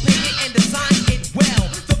syncopate it and design it well.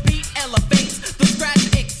 The beat elevates, the scratch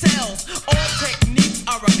excels. All techniques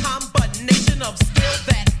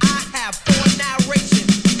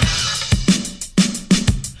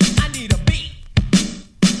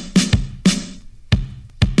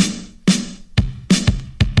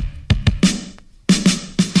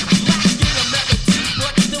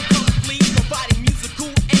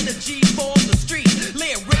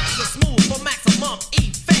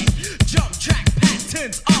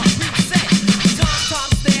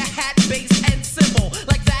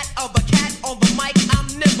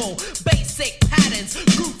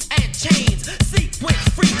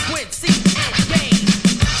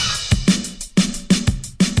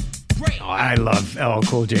I love LL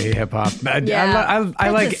Cool J hip hop. I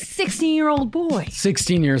like a 16-year-old boy.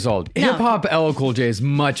 16 years old. No. Hip hop LL Cool J is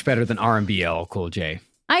much better than R&B LL Cool J.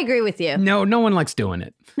 I agree with you. No one likes doing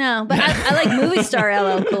it. No, but I like movie star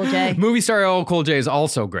LL Cool J. Movie star LL Cool J is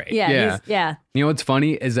also great. Yeah. You know what's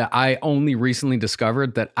funny is that I only recently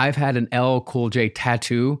discovered that I've had an LL Cool J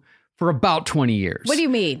tattoo for about 20 years. What do you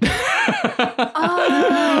mean?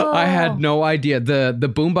 I had no idea. The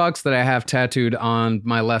boombox that I have tattooed on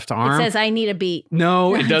my left arm. It says, I need a beat.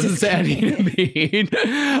 No, it doesn't say I need a beat.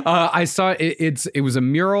 I saw it. It was a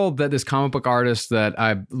mural that this comic book artist that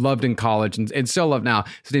I loved in college and still love now.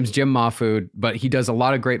 His name's Jim Mahfood, but he does a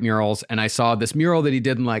lot of great murals. And I saw this mural that he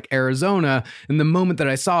did in like Arizona. And the moment that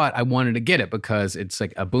I saw it, I wanted to get it because it's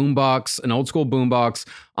like a boombox, an old school boombox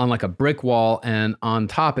on like a brick wall. And on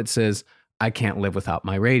top it says, I can't live without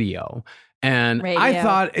my radio. And I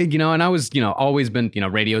thought, and I was, always been,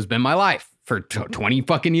 radio's been my life for 20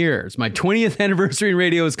 fucking years. My 20th anniversary in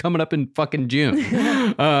radio is coming up in fucking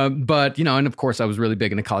June. But, and of course I was really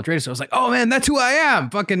big into college radio. So I was like, oh man, that's who I am.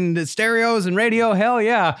 Fucking stereos and radio. Hell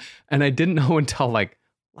yeah. And I didn't know until like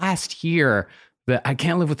last year that I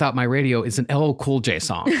Can't Live Without My Radio is an LL Cool J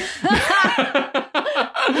song.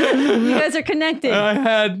 You guys are connected. I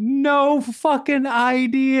had no fucking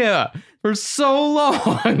idea for so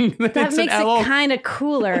long. That makes it kind of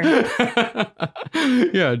cooler.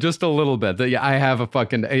 Yeah, just a little bit. I have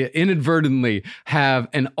inadvertently have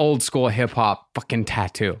an old school hip hop fucking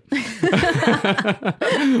tattoo. But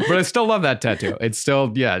I still love that tattoo. It's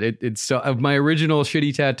still, it's still of my original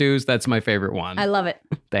shitty tattoos. That's my favorite one. I love it.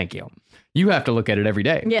 Thank you. You have to look at it every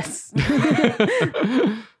day. Yes.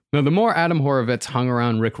 Now, the more Adam Horovitz hung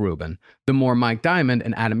around Rick Rubin, the more Mike Diamond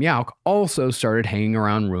and Adam Yauch also started hanging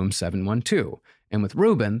around Room 712. And with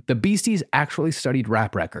Rubin, the Beasties actually studied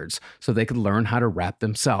rap records so they could learn how to rap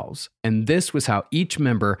themselves. And this was how each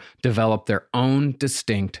member developed their own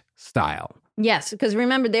distinct style. Yes, because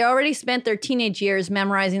remember, they already spent their teenage years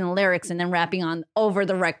memorizing the lyrics and then rapping on over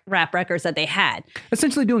the rap records that they had.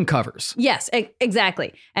 Essentially doing covers. Yes,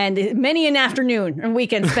 exactly. And many an afternoon and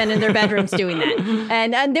weekend spent in their bedrooms doing that.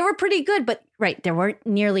 And they were pretty good, but they weren't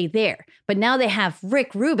nearly there. But now they have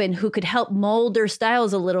Rick Rubin who could help mold their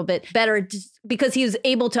styles a little bit better because he was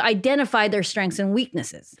able to identify their strengths and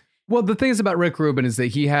weaknesses. Well, the thing is about Rick Rubin is that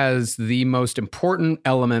he has the most important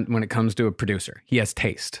element when it comes to a producer. He has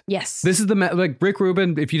taste. Yes. This is the man, like Rick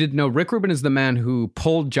Rubin, if you didn't know, Rick Rubin is the man who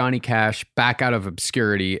pulled Johnny Cash back out of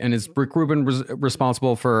obscurity. And is Rick Rubin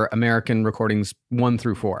responsible for American recordings 1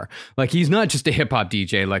 through 4? Like, he's not just a hip hop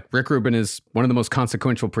DJ. Like, Rick Rubin is one of the most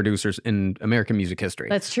consequential producers in American music history.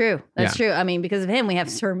 That's true. That's true. I mean, because of him, we have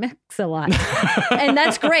Sir Mix-a-Lot. And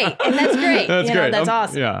that's great. That's great. That's great. That's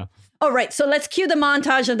awesome. Yeah. All right, so let's cue the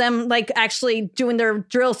montage of them like actually doing their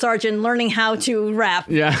drill sergeant, learning how to rap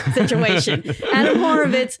situation. Adam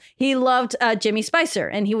Horovitz, he loved Jimmy Spicer,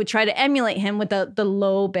 and he would try to emulate him with the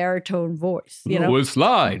low baritone voice. Lowest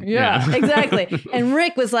line. Yeah, exactly. And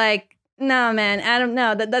Rick was like, no, man, Adam,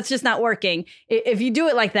 no, that's just not working. If you do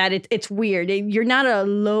it like that, it's weird. You're not a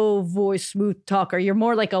low voice, smooth talker. You're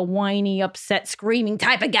more like a whiny, upset, screaming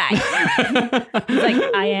type of guy. He's like,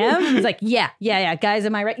 I am? He's like, yeah. Guys,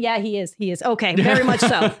 am I right? Yeah, he is. Okay, very much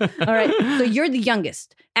so. All right. So you're the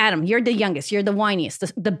youngest. Adam, you're the youngest. You're the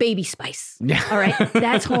whiniest, the baby spice. Yeah. All right.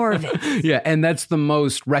 That's Horovitz. Yeah. And that's the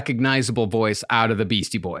most recognizable voice out of the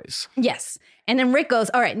Beastie Boys. Yes. And then Rick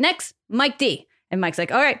goes, all right, next, Mike D. And Mike's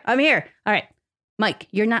like, all right, I'm here. All right, Mike,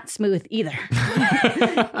 you're not smooth either.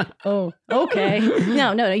 Oh, okay.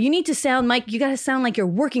 No. You need to sound, Mike, you got to sound like you're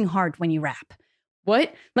working hard when you rap.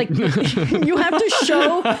 What? Like, you have to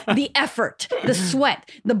show the effort, the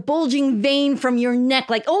sweat, the bulging vein from your neck.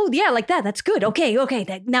 Like, oh, yeah, like that. That's good. Okay.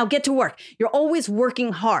 Now get to work. You're always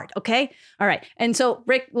working hard. Okay. All right. And so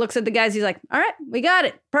Rick looks at the guys. He's like, all right, we got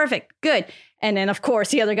it. Perfect. Good. And then, of course,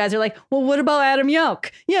 the other guys are like, well, what about Adam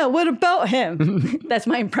Yauch? Yeah, what about him? That's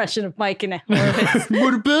my impression of Mike and Horovitz.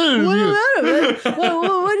 What about him?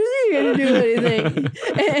 What is he going to do anything?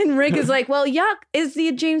 And Rick is like, well, Yauch is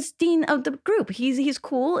the James Dean of the group. He's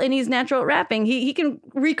cool and he's natural at rapping. He can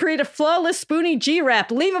recreate a flawless Spoonie G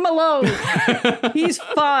rap. Leave him alone. He's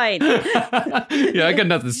fine. Yeah, I got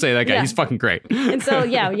nothing to say. That guy, he's fucking great. And so,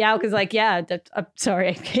 Yauch is like, I'm sorry,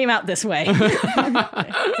 I came out this way.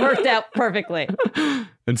 Worked out perfectly.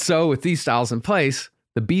 And so, with these styles in place,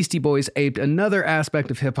 the Beastie Boys aped another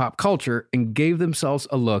aspect of hip-hop culture and gave themselves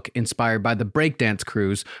a look inspired by the breakdance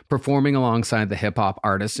crews performing alongside the hip-hop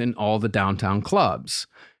artists in all the downtown clubs.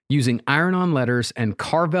 Using iron-on letters and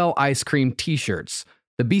Carvel ice cream t-shirts,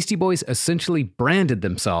 the Beastie Boys essentially branded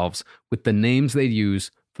themselves with the names they'd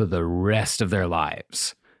use for for the rest of their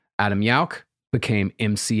lives. Adam Yauch became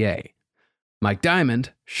MCA. Mike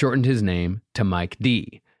Diamond shortened his name to Mike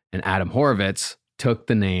D, and Adam Horovitz took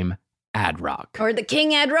the name Ad Rock. Or the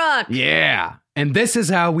King Ad Rock. Yeah. And this is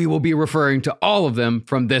how we will be referring to all of them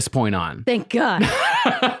from this point on. Thank God.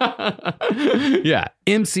 Yeah.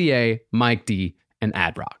 MCA, Mike D, and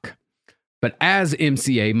Ad Rock. But as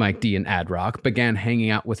MCA, Mike D, and Ad Rock began hanging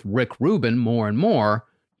out with Rick Rubin more and more,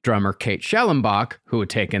 drummer Kate Schellenbach, who had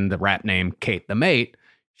taken the rap name Kate the Mate,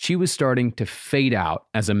 she was starting to fade out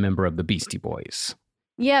as a member of the Beastie Boys.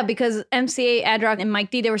 Yeah, because MCA, Ad Rock, and Mike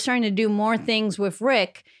D, they were starting to do more things with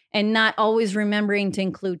Rick and not always remembering to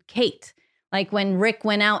include Kate. Like when Rick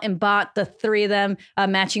went out and bought the three of them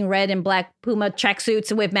matching red and black Puma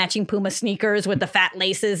tracksuits with matching Puma sneakers with the fat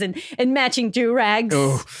laces and matching do-rags.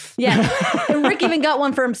 Oh. Yeah. And Rick even got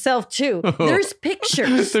one for himself, too. Oh. There's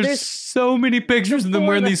pictures. There's so many pictures of them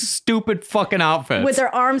wearing these stupid fucking outfits. With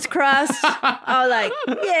their arms crossed. I was like,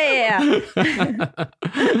 yeah.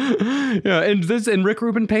 Yeah, and Rick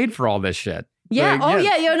Rubin paid for all this shit. Yeah. Like,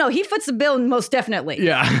 No, he foots the bill most definitely.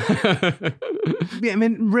 Yeah. Yeah, I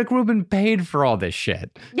mean, Rick Rubin paid for all this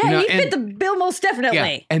shit. Yeah, he fit the bill most definitely.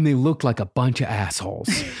 Yeah, and they looked like a bunch of assholes.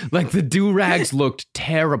 Like the do-rags looked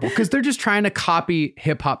terrible because they're just trying to copy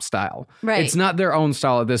hip-hop style. Right. It's not their own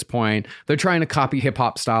style at this point. They're trying to copy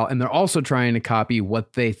hip-hop style, and they're also trying to copy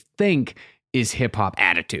what they think is hip-hop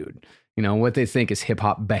attitude. You know, what they think is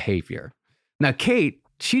hip-hop behavior. Now, Kate,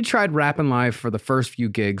 she tried rapping live for the first few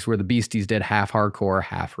gigs where the Beasties did half hardcore,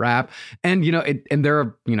 half rap. And,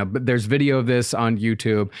 there's video of this on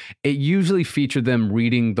YouTube. It usually featured them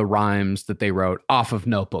reading the rhymes that they wrote off of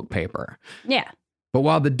notebook paper. Yeah. But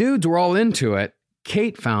while the dudes were all into it,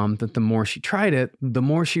 Kate found that the more she tried it, the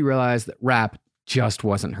more she realized that rap just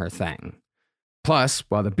wasn't her thing. Plus,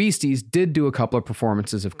 while the Beasties did do a couple of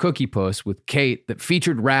performances of Cookie Puss with Kate that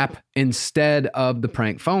featured rap instead of the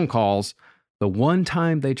prank phone calls, the one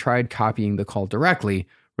time they tried copying the call directly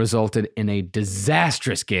resulted in a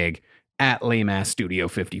disastrous gig at Lame Ass Studio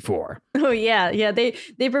 54. Oh, yeah.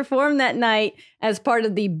 They performed that night as part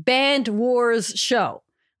of the Band Wars show.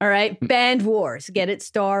 All right, Band Wars. Get it?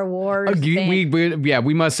 Star Wars. We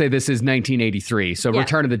must say this is 1983. So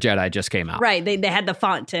Return of the Jedi just came out. Right. They had the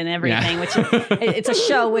font and everything, which it's a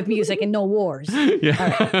show with music and no wars. Yeah.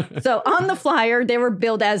 All right. So on the flyer, they were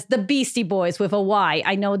billed as the Beastie Boys with a Y.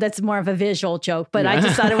 I know that's more of a visual joke, but I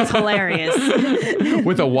just thought it was hilarious.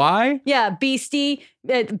 With a Y? Yeah, Beastie,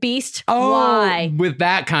 Beast, oh, Y. With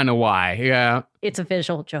that kind of Y. Yeah. It's a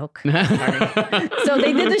visual joke. Sorry. So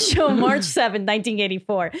they did the show March 7,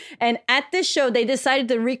 1984. And at this show, they decided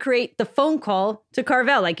to recreate the phone call to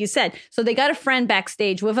Carvel, like you said. So they got a friend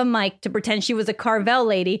backstage with a mic to pretend she was a Carvel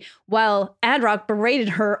lady while Ad Rock berated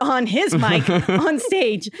her on his mic on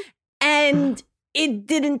stage. And it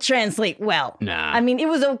didn't translate well. Nah. I mean, it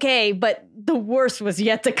was okay, but the worst was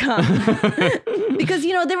yet to come. Because,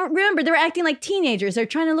 they were acting like teenagers. They're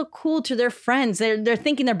trying to look cool to their friends. They're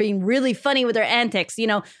thinking they're being really funny with their antics,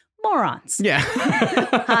 morons. Yeah.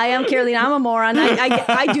 Hi, I'm Carolina. I'm a moron.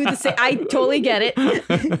 I do the same. I totally get it.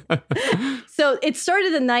 So it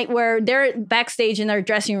started the night where they're backstage in their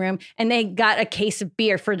dressing room and they got a case of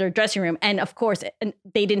beer for their dressing room. And of course,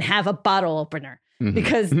 they didn't have a bottle opener.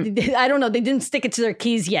 Because I don't know, they didn't stick it to their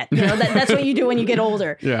keys yet. That's what you do when you get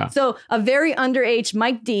older. Yeah. So a very underage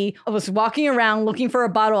Mike D was walking around looking for a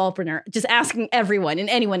bottle opener, just asking everyone and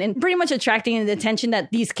anyone, and pretty much attracting the attention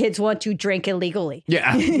that these kids want to drink illegally.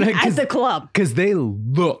 Yeah. At the club. Because they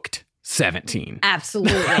looked 17.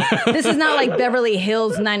 Absolutely. This is not like Beverly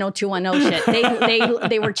Hills 90210 shit.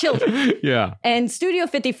 They were children. Yeah. And Studio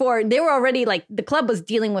 54, they were already the club was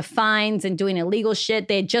dealing with fines and doing illegal shit.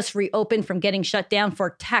 They had just reopened from getting shut down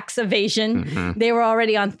for tax evasion. Mm-hmm. They were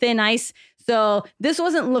already on thin ice. So this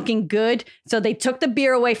wasn't looking good. So they took the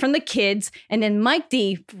beer away from the kids. And then Mike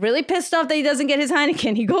D, really pissed off that he doesn't get his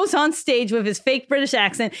Heineken, he goes on stage with his fake British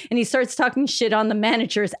accent and he starts talking shit on the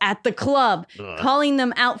managers at the club, calling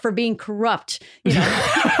them out for being corrupt. He's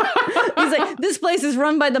like, this place is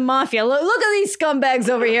run by the mafia. Look at these scumbags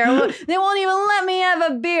over here. They won't even let me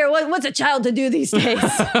have a beer. What's a child to do these days?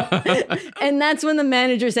 And that's when the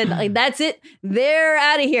manager said, that's it. They're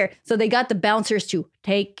out of here. So they got the bouncers to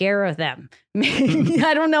take care of them.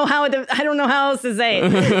 I don't know how else to say it.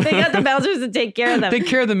 They got the bouncers to take care of them. Take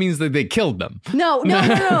care of them means that they killed them. No.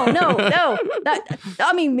 I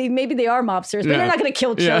mean, maybe they are mobsters, but they're not going to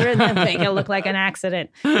kill children and make it look like an accident.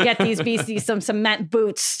 Get these beasties some cement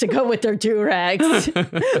boots to go with their do-rags.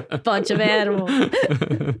 Bunch of animals.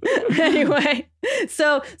 Anyway,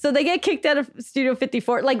 so they get kicked out of Studio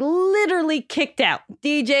 54, like literally kicked out.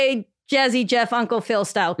 DJ Jazzy Jeff, Uncle Phil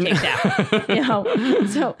style kicked out.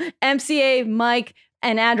 So MCA, Mike,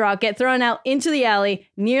 and Ad-Rock get thrown out into the alley,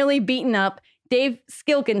 nearly beaten up. Dave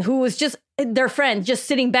Skilkin, who was just their friend, just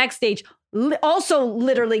sitting backstage, also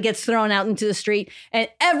literally gets thrown out into the street, and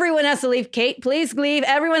everyone has to leave. Kate, please leave.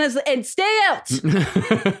 Everyone has to, and stay out.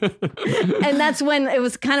 And that's when it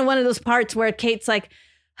was kind of one of those parts where Kate's like,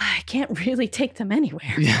 I can't really take them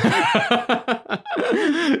anywhere.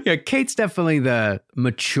 Yeah, Kate's definitely the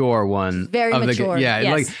mature one. Very mature. Yes.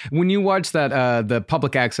 Like when you watch that the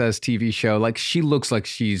public access TV show, like she looks like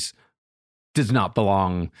does not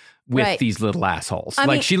belong with these little assholes. I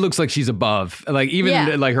mean, she looks like she's above. Like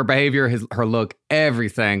even like her behavior, her look,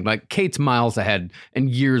 everything. Like Kate's miles ahead and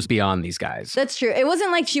years beyond these guys. That's true. It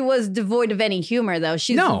wasn't like she was devoid of any humor, though.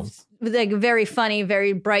 She's like a very funny,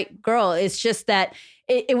 very bright girl. It's just that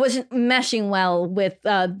it wasn't meshing well with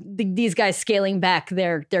these guys scaling back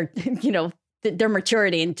their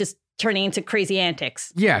maturity and just turning into crazy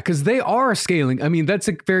antics. Yeah, because they are scaling. I mean, that's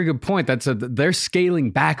a very good point. They're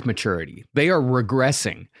scaling back maturity. They are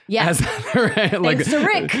regressing. Yeah. Thanks to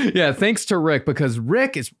Rick. Yeah, thanks to Rick, because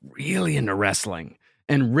Rick is really into wrestling.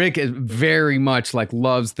 And Rick is very much like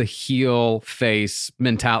loves the heel face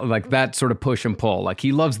mentality, like that sort of push and pull. Like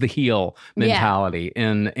he loves the heel mentality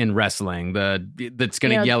in wrestling. That's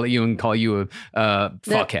going to yell at you and call you a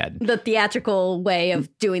fuckhead. The theatrical way of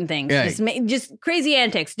doing things, just crazy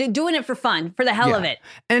antics, doing it for fun, for the hell of it.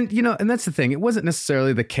 And and that's the thing. It wasn't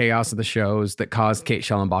necessarily the chaos of the shows that caused Kate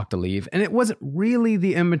Schellenbach to leave, and it wasn't really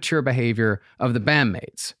the immature behavior of the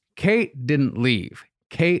bandmates. Kate didn't leave.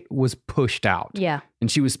 Kate was pushed out. Yeah.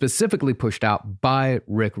 And she was specifically pushed out by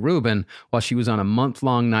Rick Rubin while she was on a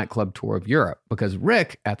month-long nightclub tour of Europe, because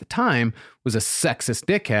Rick, at the time, was a sexist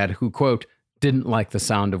dickhead who, quote, didn't like the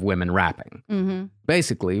sound of women rapping. Mm-hmm.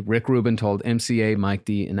 Basically, Rick Rubin told MCA, Mike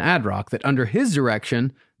D, and Ad-Rock that under his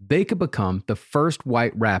direction, they could become the first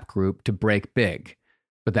white rap group to break big.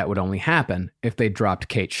 But that would only happen if they dropped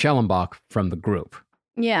Kate Schellenbach from the group.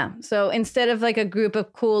 Yeah. So instead of like a group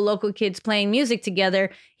of cool local kids playing music together,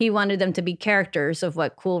 he wanted them to be characters of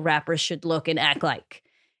what cool rappers should look and act like.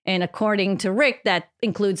 And according to Rick, that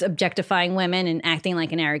includes objectifying women and acting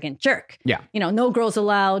like an arrogant jerk. Yeah. No girls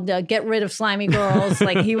allowed, get rid of slimy girls.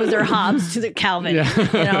 Like he was their Hobbes to their Calvin,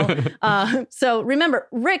 So remember,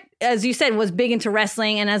 Rick, as you said, was big into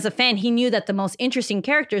wrestling. And as a fan, he knew that the most interesting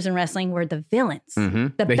characters in wrestling were the villains,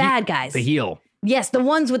 the bad guys. The heel. Yes, the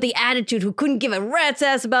ones with the attitude who couldn't give a rat's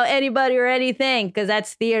ass about anybody or anything, because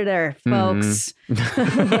that's theater, folks.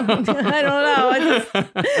 I don't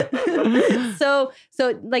know. So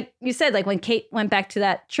like you said, like when Kate went back to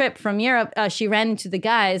that trip from Europe, she ran into the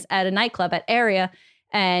guys at a nightclub at Area,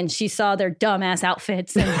 and she saw their dumbass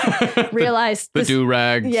outfits and realized the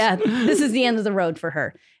do-rags. Yeah, this is the end of the road for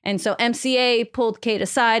her. And so MCA pulled Kate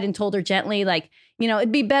aside and told her gently, like,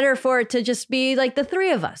 it'd be better for it to just be like the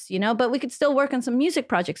three of us, but we could still work on some music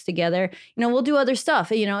projects together. We'll do other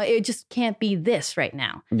stuff. It just can't be this right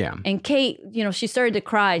now. Yeah. And Kate, she started to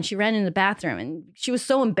cry and she ran in the bathroom and she was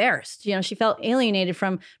so embarrassed. She felt alienated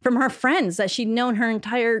from her friends that she'd known her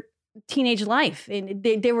entire teenage life. And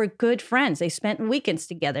they were good friends. They spent weekends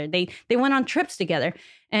together. They went on trips together.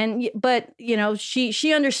 But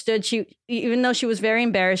she understood. Even though she was very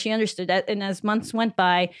embarrassed, she understood that. And as months went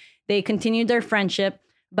by, they continued their friendship,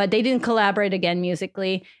 but they didn't collaborate again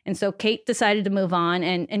musically. And so Kate decided to move on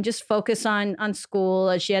and just focus on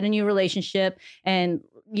school. She had a new relationship. And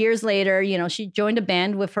years later, she joined a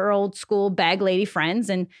band with her old school bag lady friends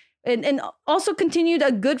and also continued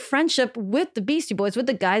a good friendship with the Beastie Boys, with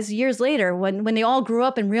the guys years later when they all grew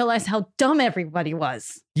up and realized how dumb everybody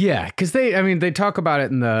was. Yeah, because they talk about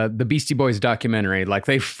it in the Beastie Boys documentary. Like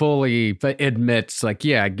they fully admits, like,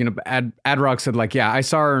 Ad-Rock said, like, yeah, I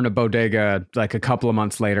saw her in a bodega like a couple of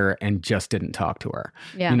months later and just didn't talk to her.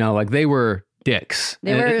 Yeah. Like they were dicks.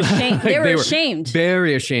 They were ashamed. They were ashamed.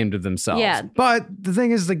 Very ashamed of themselves. Yeah. But the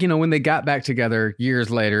thing is, like, when they got back together years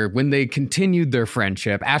later, when they continued their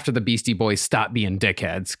friendship after the Beastie Boys stopped being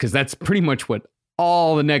dickheads, because that's pretty much what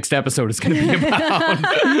all the next episode is going to be about.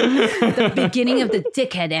 The beginning of the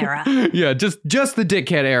dickhead era. Yeah, just the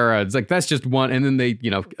dickhead era. It's like, that's just one. And then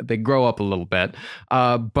they grow up a little bit.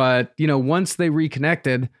 But once they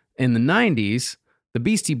reconnected in the 90s, the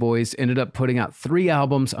Beastie Boys ended up putting out 3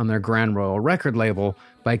 albums on their Grand Royal record label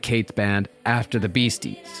by Kate's band After the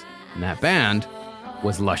Beasties. And that band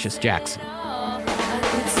was Luscious Jackson.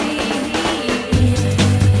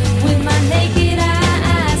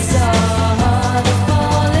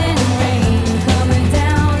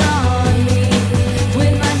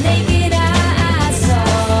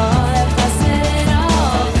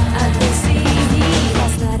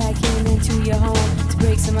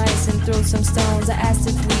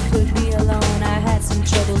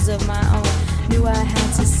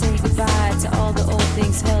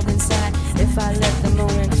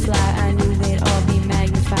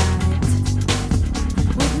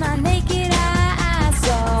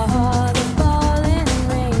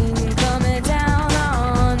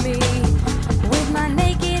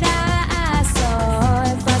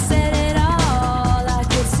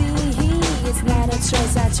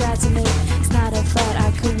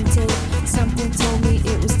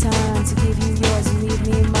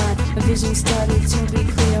 started to be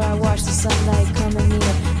clear. I watched the sunlight coming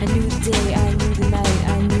near. I knew the day, I knew the night.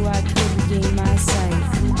 I knew I could regain my sight.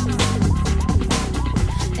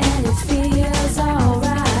 And it feels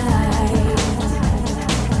alright.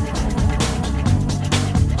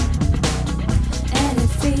 And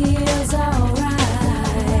it feels alright.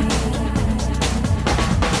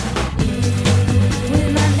 With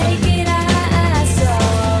my naked eye, I saw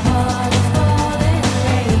the falling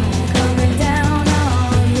rain coming down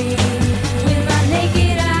on me. With my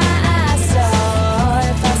naked eye, I saw,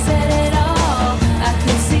 if I said it all, I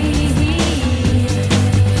could see.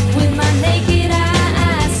 With my naked eye,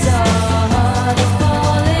 I saw the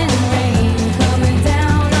falling rain coming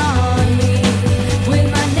down on me. With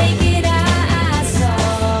my naked eye, I saw,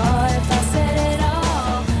 if I said it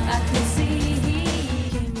all, I could see.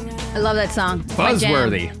 I love that song. It's my jam.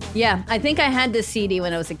 Buzzworthy. Yeah, I think I had this CD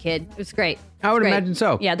when I was a kid. It was great. I would Great. imagine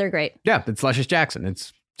so. Yeah, they're great. Yeah, it's Luscious Jackson.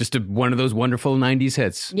 It's just one of those wonderful 90s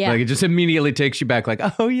hits. Yeah. Like it just immediately takes you back like,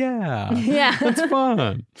 oh yeah. Yeah. That's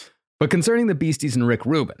fun. But concerning the Beasties and Rick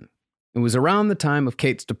Rubin, it was around the time of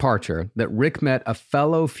Kate's departure that Rick met a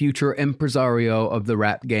fellow future impresario of the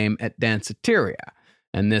rap game at Danceteria.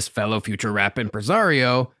 And this fellow future rap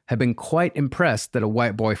impresario had been quite impressed that a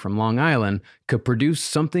white boy from Long Island could produce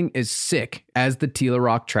something as sick as the Tila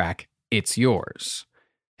Rock track, It's Yours.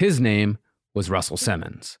 His name was Russell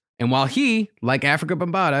Simmons. And while he, like Africa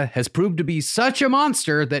Bambaataa, has proved to be such a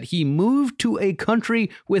monster that he moved to a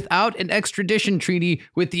country without an extradition treaty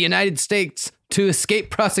with the United States to escape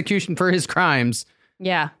prosecution for his crimes,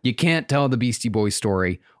 Yeah. you can't tell the Beastie Boys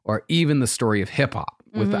story or even the story of hip hop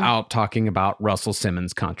without talking about Russell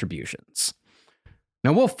Simmons' contributions.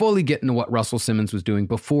 Now, we'll fully get into what Russell Simmons was doing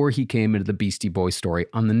before he came into the Beastie Boys story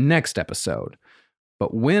on the next episode.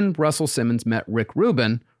 But when Russell Simmons met Rick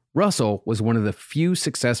Rubin, Russell was one of the few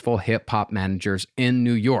successful hip hop managers in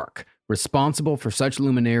New York, responsible for such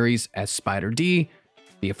luminaries as Spider D,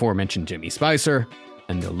 the aforementioned Jimmy Spicer,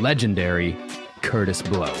 and the legendary Curtis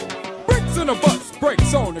Blow. Brakes in a bus,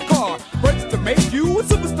 brakes on the car, brakes to make you a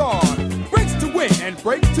superstar, brakes to win and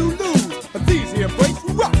brakes to lose. But these here brakes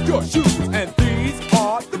will rock your shoes, and these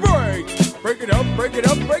are the brakes. Break it up, break it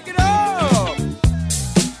up, break it up.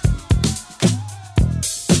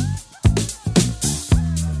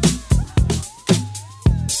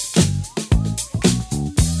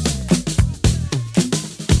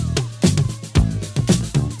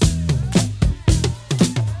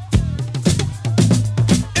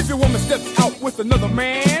 If your woman steps out with another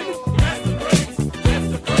man,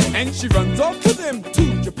 and she runs off with him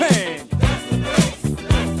to Japan,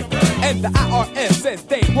 and the IRS says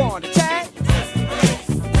they want to chat,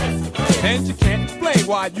 and you can't explain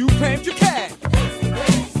why you claimed your cat,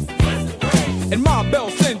 and Ma Bell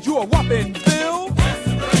sends you a whopping bill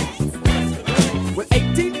with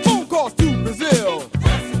 18 phone calls to Brazil,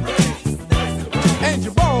 and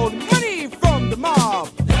you borrowed money from the mob,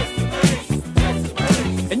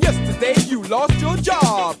 and yesterday you lost your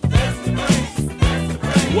job.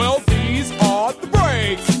 Well, these are the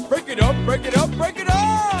breaks. Break it up, break it up, break it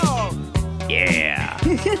up. Yeah.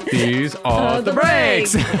 These are the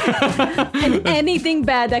breaks. And anything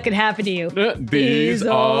bad that could happen to you. These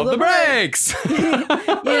are the breaks. You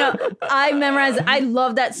know, I memorized, I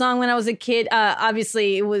loved that song when I was a kid.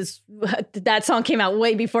 Obviously, it was, that song came out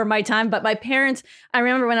way before my time, but my parents, I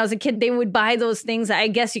remember when I was a kid, they would buy those things that I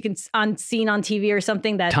guess you can seen on TV or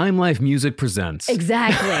something that. Time Life Music presents.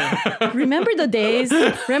 Exactly. Remember the days?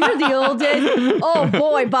 Remember the old days? Oh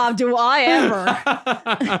boy, Bob, do I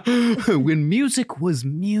ever. When music was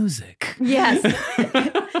music. Yes.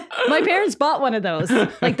 My parents bought one of those,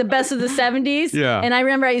 like the best of the 70s. Yeah. And I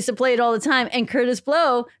remember I used to play it all the time. And Curtis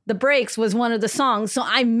Blow, The Breaks, was one of the songs. So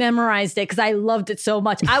I memorized it because I loved it so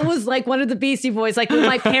much. I was like one of the Beastie Boys, like with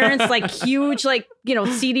my parents, like huge, like, you know,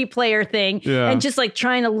 CD player thing. Yeah. And just like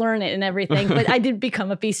trying to learn it and everything. But I didn't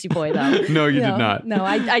become a Beastie Boy though. No, you did not. No,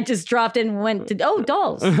 I just dropped in and went to,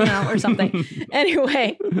 Dolls, you know, or something.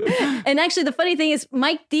 Anyway. And actually the funny thing is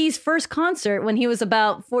Mike D's first concert when he was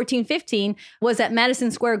about 14, 15 was at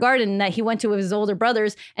Madison Square Garden that he went to with his older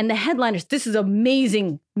brothers. And the headliners, this is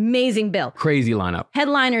amazing bill. Crazy lineup.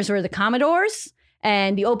 Headliners were the Commodores,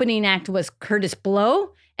 and the opening act was Curtis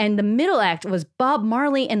Blow, and the middle act was Bob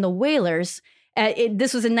Marley and the Wailers.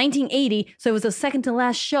 This was in 1980, so it was the second to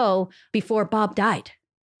last show before Bob died.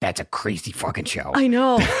 That's a crazy fucking show. I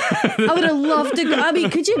know. I would have loved to go. I mean,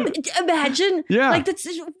 could you imagine? Yeah. Like,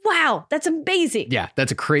 wow, that's amazing. Yeah,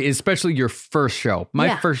 that's a crazy, especially your first show.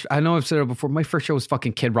 I know I've said it before, my first show was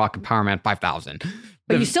fucking Kid Rock and Power Man 5000.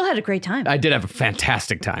 But you still had a great time. I did have a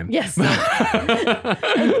fantastic time. Yes.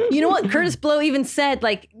 You know what? Curtis Blow even said,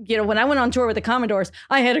 like, you know, when I went on tour with the Commodores,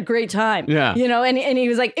 I had a great time. Yeah. You know, and he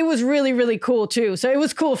was like, it was really, really cool too. So it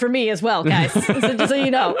was cool for me as well, guys. So just so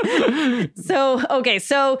you know. So, okay.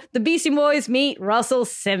 So the Beastie Boys meet Russell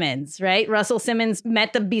Simmons, right? Russell Simmons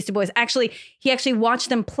met the Beastie Boys. Actually, he actually watched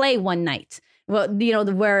them play one night. Well, you know,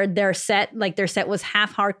 where their set was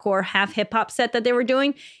half hardcore, half hip hop set that they were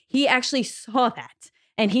doing. He actually saw that.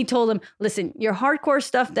 And he told him, listen, your hardcore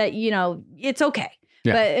stuff that, you know, it's okay.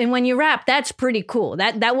 Yeah. And when you rap, that's pretty cool.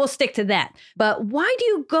 That will stick to that. But why do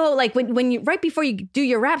you go, like, when you, right before you do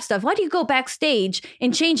your rap stuff, why do you go backstage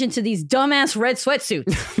and change into these dumbass red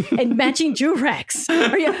sweatsuits and matching do-rags?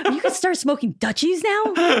 You could start smoking Dutchies now?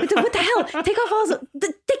 What the hell?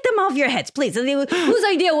 Take them off your heads, please. Whose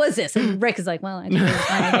idea was this? And Rick is like, well, actually, it was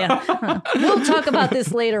my idea. Huh. We'll talk about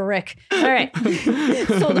this later, Rick. All right.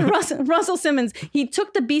 So the Russell Simmons, he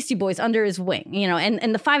took the Beastie Boys under his wing, you know,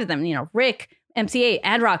 and the five of them, you know, Rick, MC8,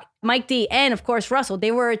 Ad Rock, Mike D, and of course Russell,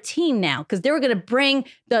 they were a team now because they were going to bring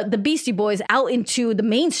the Beastie Boys out into the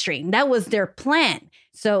mainstream. That was their plan.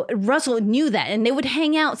 So Russell knew that, and they would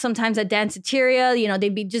hang out sometimes at Danceteria. You know,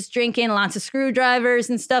 they'd be just drinking lots of screwdrivers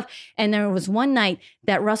and stuff. And there was one night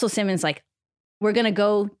that Russell Simmons like, we're going to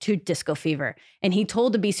go to Disco Fever. And he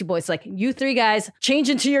told the Beastie Boys, like, you three guys change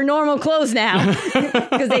into your normal clothes now.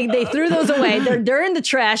 Because they threw those away. They're in the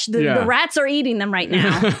trash. The rats are eating them right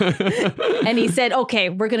now. And he said, okay,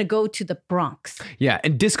 we're going to go to the Bronx. Yeah.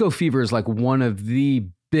 And Disco Fever is like one of the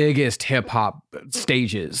biggest hip hop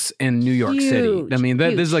stages in New York City. I mean,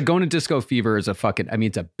 this is like going to Disco Fever is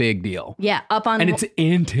it's a big deal. Yeah. And it's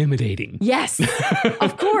intimidating. Yes,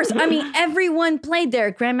 of course. I mean, everyone played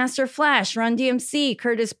there. Grandmaster Flash, Run DMC,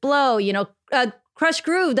 Curtis Blow, you know, Crush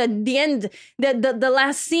Groove, the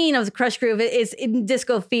last scene of the Crush Groove is in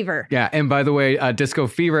Disco Fever. Yeah, and by the way, Disco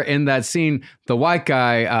Fever, in that scene, the white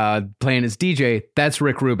guy playing his DJ, that's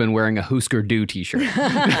Rick Rubin wearing a Husker Du t-shirt.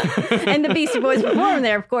 And the Beastie Boys perform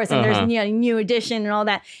there, of course, and there's New Edition and all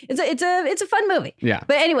that. It's a fun movie. Yeah.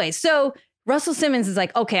 But anyway, so Russell Simmons is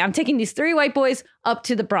like, okay, I'm taking these three white boys up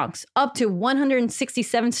to the Bronx, up to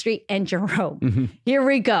 167th Street and Jerome. Mm-hmm. Here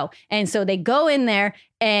we go. And so they go in there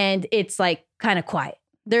and it's like kind of quiet.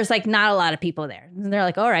 There's like not a lot of people there. And they're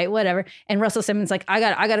like, all right, whatever. And Russell Simmons like, I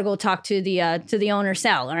got to go talk to the owner,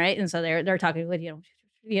 Sal. All right. And so they're talking with, you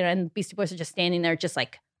know, and the Beastie Boys are just standing there just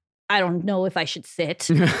like, I don't know if I should sit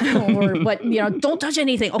or what, you know, don't touch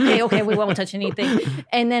anything. Okay, we won't touch anything.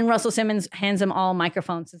 And then Russell Simmons hands them all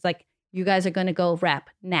microphones. It's like, you guys are going to go rap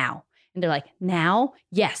now. And they're like, now?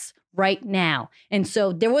 Yes, right now. And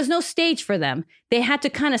so there was no stage for them. They had to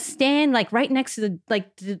kind of stand like right next to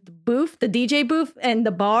the booth, the DJ booth and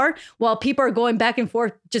the bar while people are going back and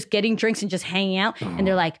forth, just getting drinks and just hanging out. And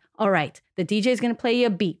they're like, all right, the DJ is going to play you a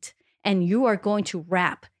beat and you are going to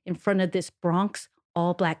rap in front of this Bronx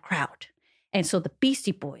all black crowd. And so the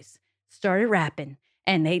Beastie Boys started rapping.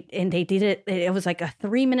 And they did it. It was like a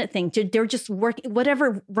 3-minute thing. They were just working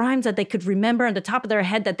whatever rhymes that they could remember on the top of their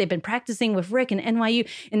head that they've been practicing with Rick and NYU.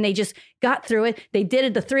 And they just got through it. They did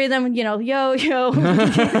it. The three of them, you know, yo, wave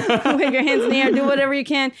your hands in the air, do whatever you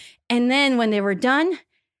can. And then when they were done,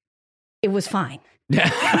 it was fine.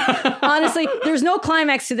 Honestly, there's no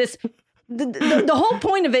climax to this. The whole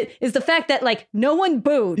point of it is the fact that like no one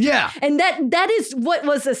booed. Yeah. And that is what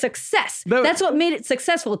was a success. That's what made it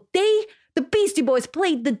successful. The Beastie Boys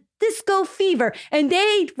played the Disco Fever, and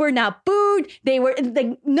they were not booed. They were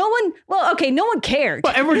no one cared.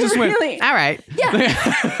 Well, everyone just went, all right.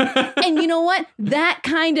 Yeah. And you know what? That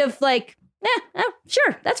kind of like,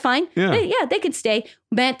 sure, that's fine. Yeah. They could stay.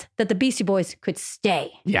 Meant that the Beastie Boys could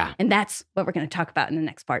stay. Yeah. And that's what we're going to talk about in the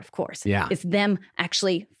next part, of course. Yeah. It's them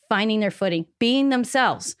actually finding their footing, being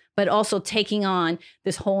themselves, but also taking on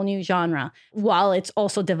this whole new genre while it's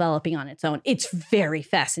also developing on its own. It's very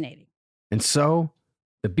fascinating. And so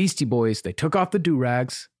the Beastie Boys, they took off the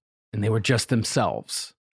do-rags and they were just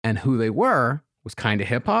themselves. And who they were was kind of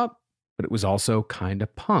hip hop, but it was also kind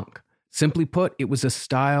of punk. Simply put, it was a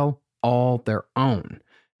style all their own.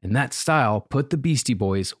 And that style put the Beastie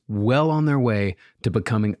Boys well on their way to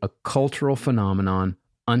becoming a cultural phenomenon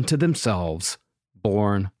unto themselves,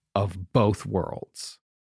 born of both worlds.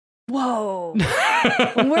 Whoa.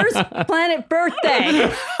 Where's Planet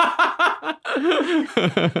Birthday?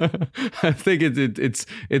 I think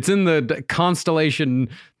it's in the constellation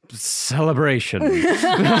celebration.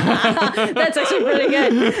 That's actually pretty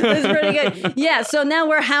good. That's pretty good. Yeah, so now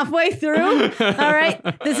we're halfway through. All right.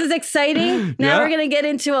 This is exciting. Now we're going to get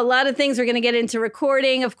into a lot of things. We're going to get into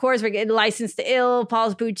recording. Of course, we're getting Licensed to Ill,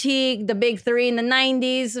 Paul's Boutique, the Big Three in the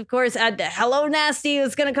 90s. Of course, Hello Nasty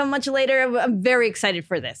is going to come much later. I'm very excited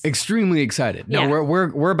for this. Extremely excited. No, Yeah.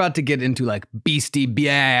 we're about to get into like Beastie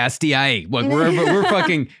B-I-S-T-I-A. Like we're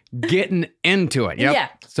fucking getting into it. Yep. Yeah.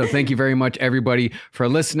 So thank you very much, everybody, for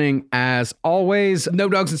listening. As always, No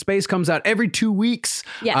Dogs in Space comes out every 2 weeks,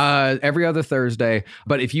 Yes. every other Thursday.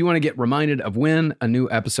 But if you want to get reminded of when a new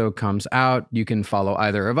episode comes out, you can follow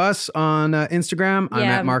either of us on Instagram. I'm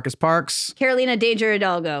Yeah. at Marcus Parks. Carolina Danger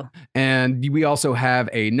Hidalgo. And we also have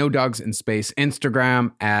a No Dogs in Space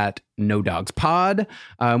Instagram at No Dogs Pod.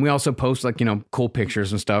 We also post like, cool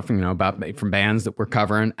pictures and stuff, about from bands that we're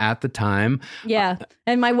covering at the time. Yeah.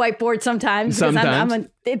 And my whiteboard sometimes. Because Sometimes.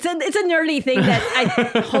 it's a nerdy thing that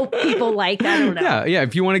I hope people like. I don't know. Yeah.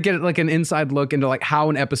 If you want to get like an inside look into like how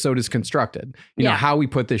an episode is constructed, you know, how we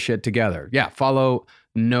put this shit together. Yeah. Follow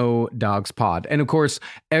No Dogs Pod. And of course,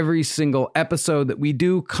 every single episode that we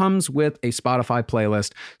do comes with a Spotify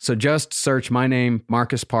playlist. So just search my name,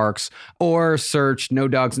 Marcus Parks, or search No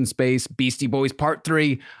Dogs in Space, Beastie Boys Part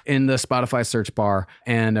 3 in the Spotify search bar,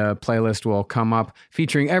 and a playlist will come up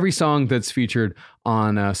featuring every song that's featured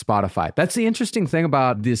on Spotify. That's the interesting thing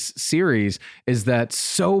about this series, is that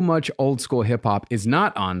so much old school hip hop is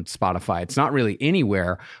not on Spotify. It's not really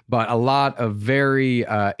anywhere, but a lot of very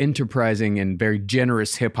enterprising and very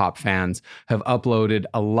generous hip hop fans have uploaded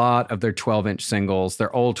a lot of their 12-inch singles,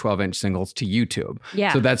 their old 12-inch singles, to YouTube.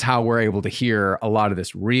 Yeah. So that's how we're able to hear a lot of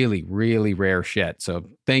this really, really rare shit. So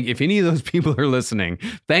if any of those people are listening,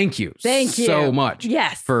 thank you so much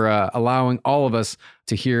for allowing all of us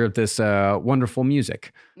to hear this wonderful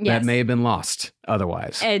music that Yes. may have been lost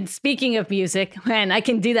otherwise. And speaking of music, man, I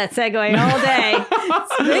can do that segue all day.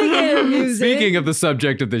 Speaking of music. Speaking of the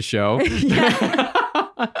subject of this show.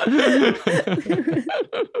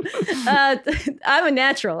 I'm a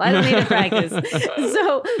natural. I don't need to practice.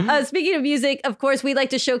 So, speaking of music, of course, we like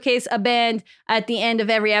to showcase a band at the end of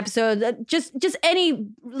every episode. Just any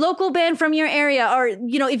local band from your area, or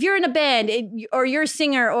if you're in a band, or you're a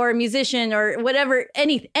singer or a musician or whatever,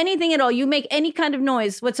 anything at all. You make any kind of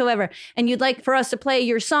noise whatsoever, and you'd like for us to play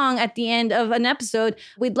your song at the end of an episode.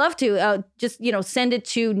 We'd love to. Just send it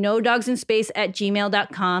to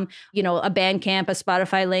nodogsinspace@gmail.com. A Bandcamp, a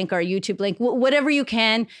Spotify link, or a YouTube link, whatever you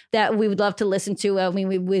can, that we would love to listen to.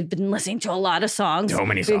 We've been listening to a lot of songs. So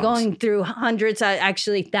many We're songs. going through hundreds,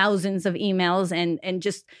 actually thousands of emails, and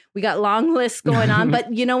just we got long lists going on.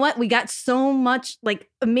 But you know what? We got so much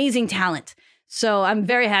amazing talent. So I'm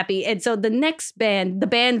very happy. And so the next band, the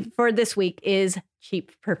band for this week is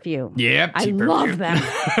Cheap Perfume. Yep, I Cheap love Perfume. them.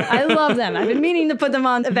 I love them. I've been meaning to put them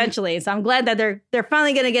on eventually. So I'm glad that they're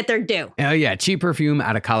finally going to get their due. Oh yeah, Cheap Perfume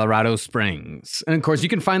out of Colorado Springs. And of course, you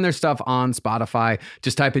can find their stuff on Spotify.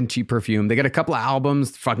 Just type in Cheap Perfume. They got a couple of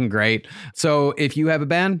albums, fucking great. So if you have a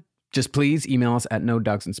band, just please email us at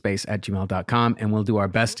nodogsinspace@gmail.com and we'll do our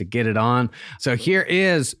best to get it on. So here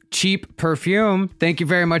is Cheap Perfume. Thank you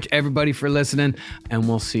very much, everybody, for listening. And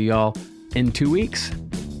we'll see y'all in 2 weeks.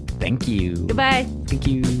 Thank you. Goodbye. Thank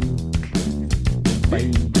you. Bye.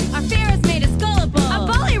 Our fear has made us gullible. Our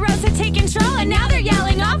bully roads have taken control, and now they're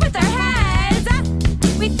yelling off with their heads.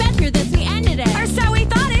 We've been through this, we ended it. Or so we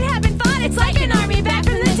thought, it had been fought. It's like an army back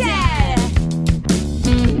from the dead.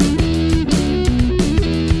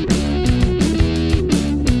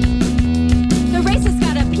 The racist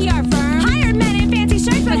got a PR firm, hired men in fancy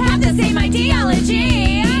shirts, but have the same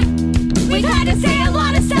ideology. We've had to say a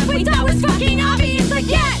lot of stuff we thought was fucking obvious, like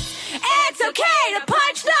yes, it's okay to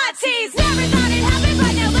punch Nazis. Never thought it happened,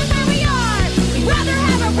 but now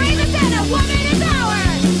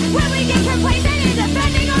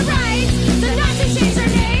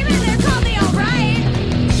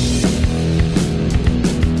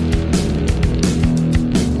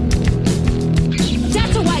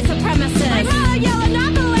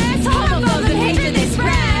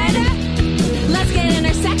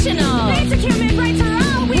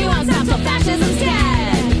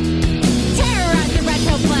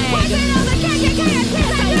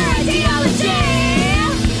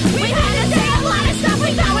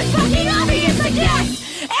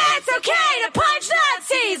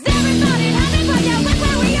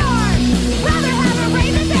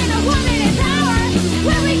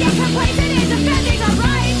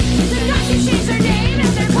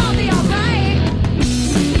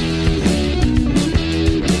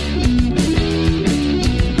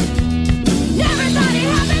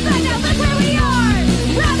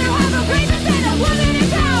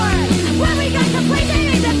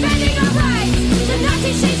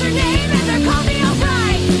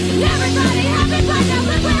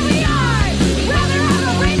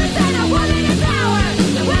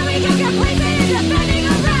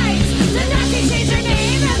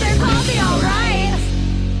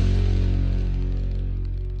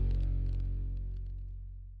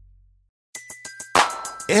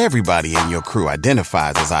Everybody in your crew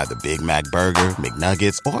identifies as either Big Mac Burger,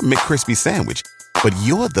 McNuggets, or McCrispy Sandwich. But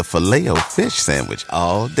you're the Filet-O-Fish Sandwich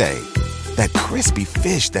all day. That crispy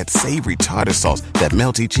fish, that savory tartar sauce, that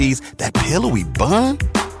melty cheese, that pillowy bun.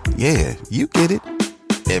 Yeah, you get it.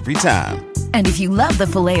 Every time. And if you love the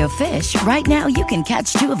Filet-O-Fish, right now you can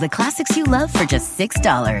catch two of the classics you love for just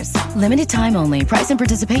 $6. Limited time only. Price and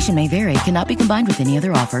participation may vary. Cannot be combined with any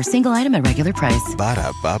other offer. Single item at regular price.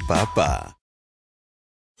 Ba-da-ba-ba-ba.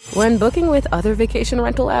 When booking with other vacation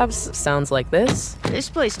rental apps sounds like this. This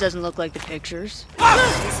place doesn't look like the pictures.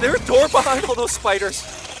 Is there a door behind all those spiders?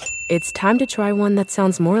 It's time to try one that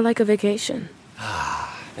sounds more like a vacation.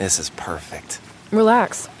 This is perfect.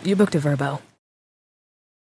 Relax. You booked a Vrbo.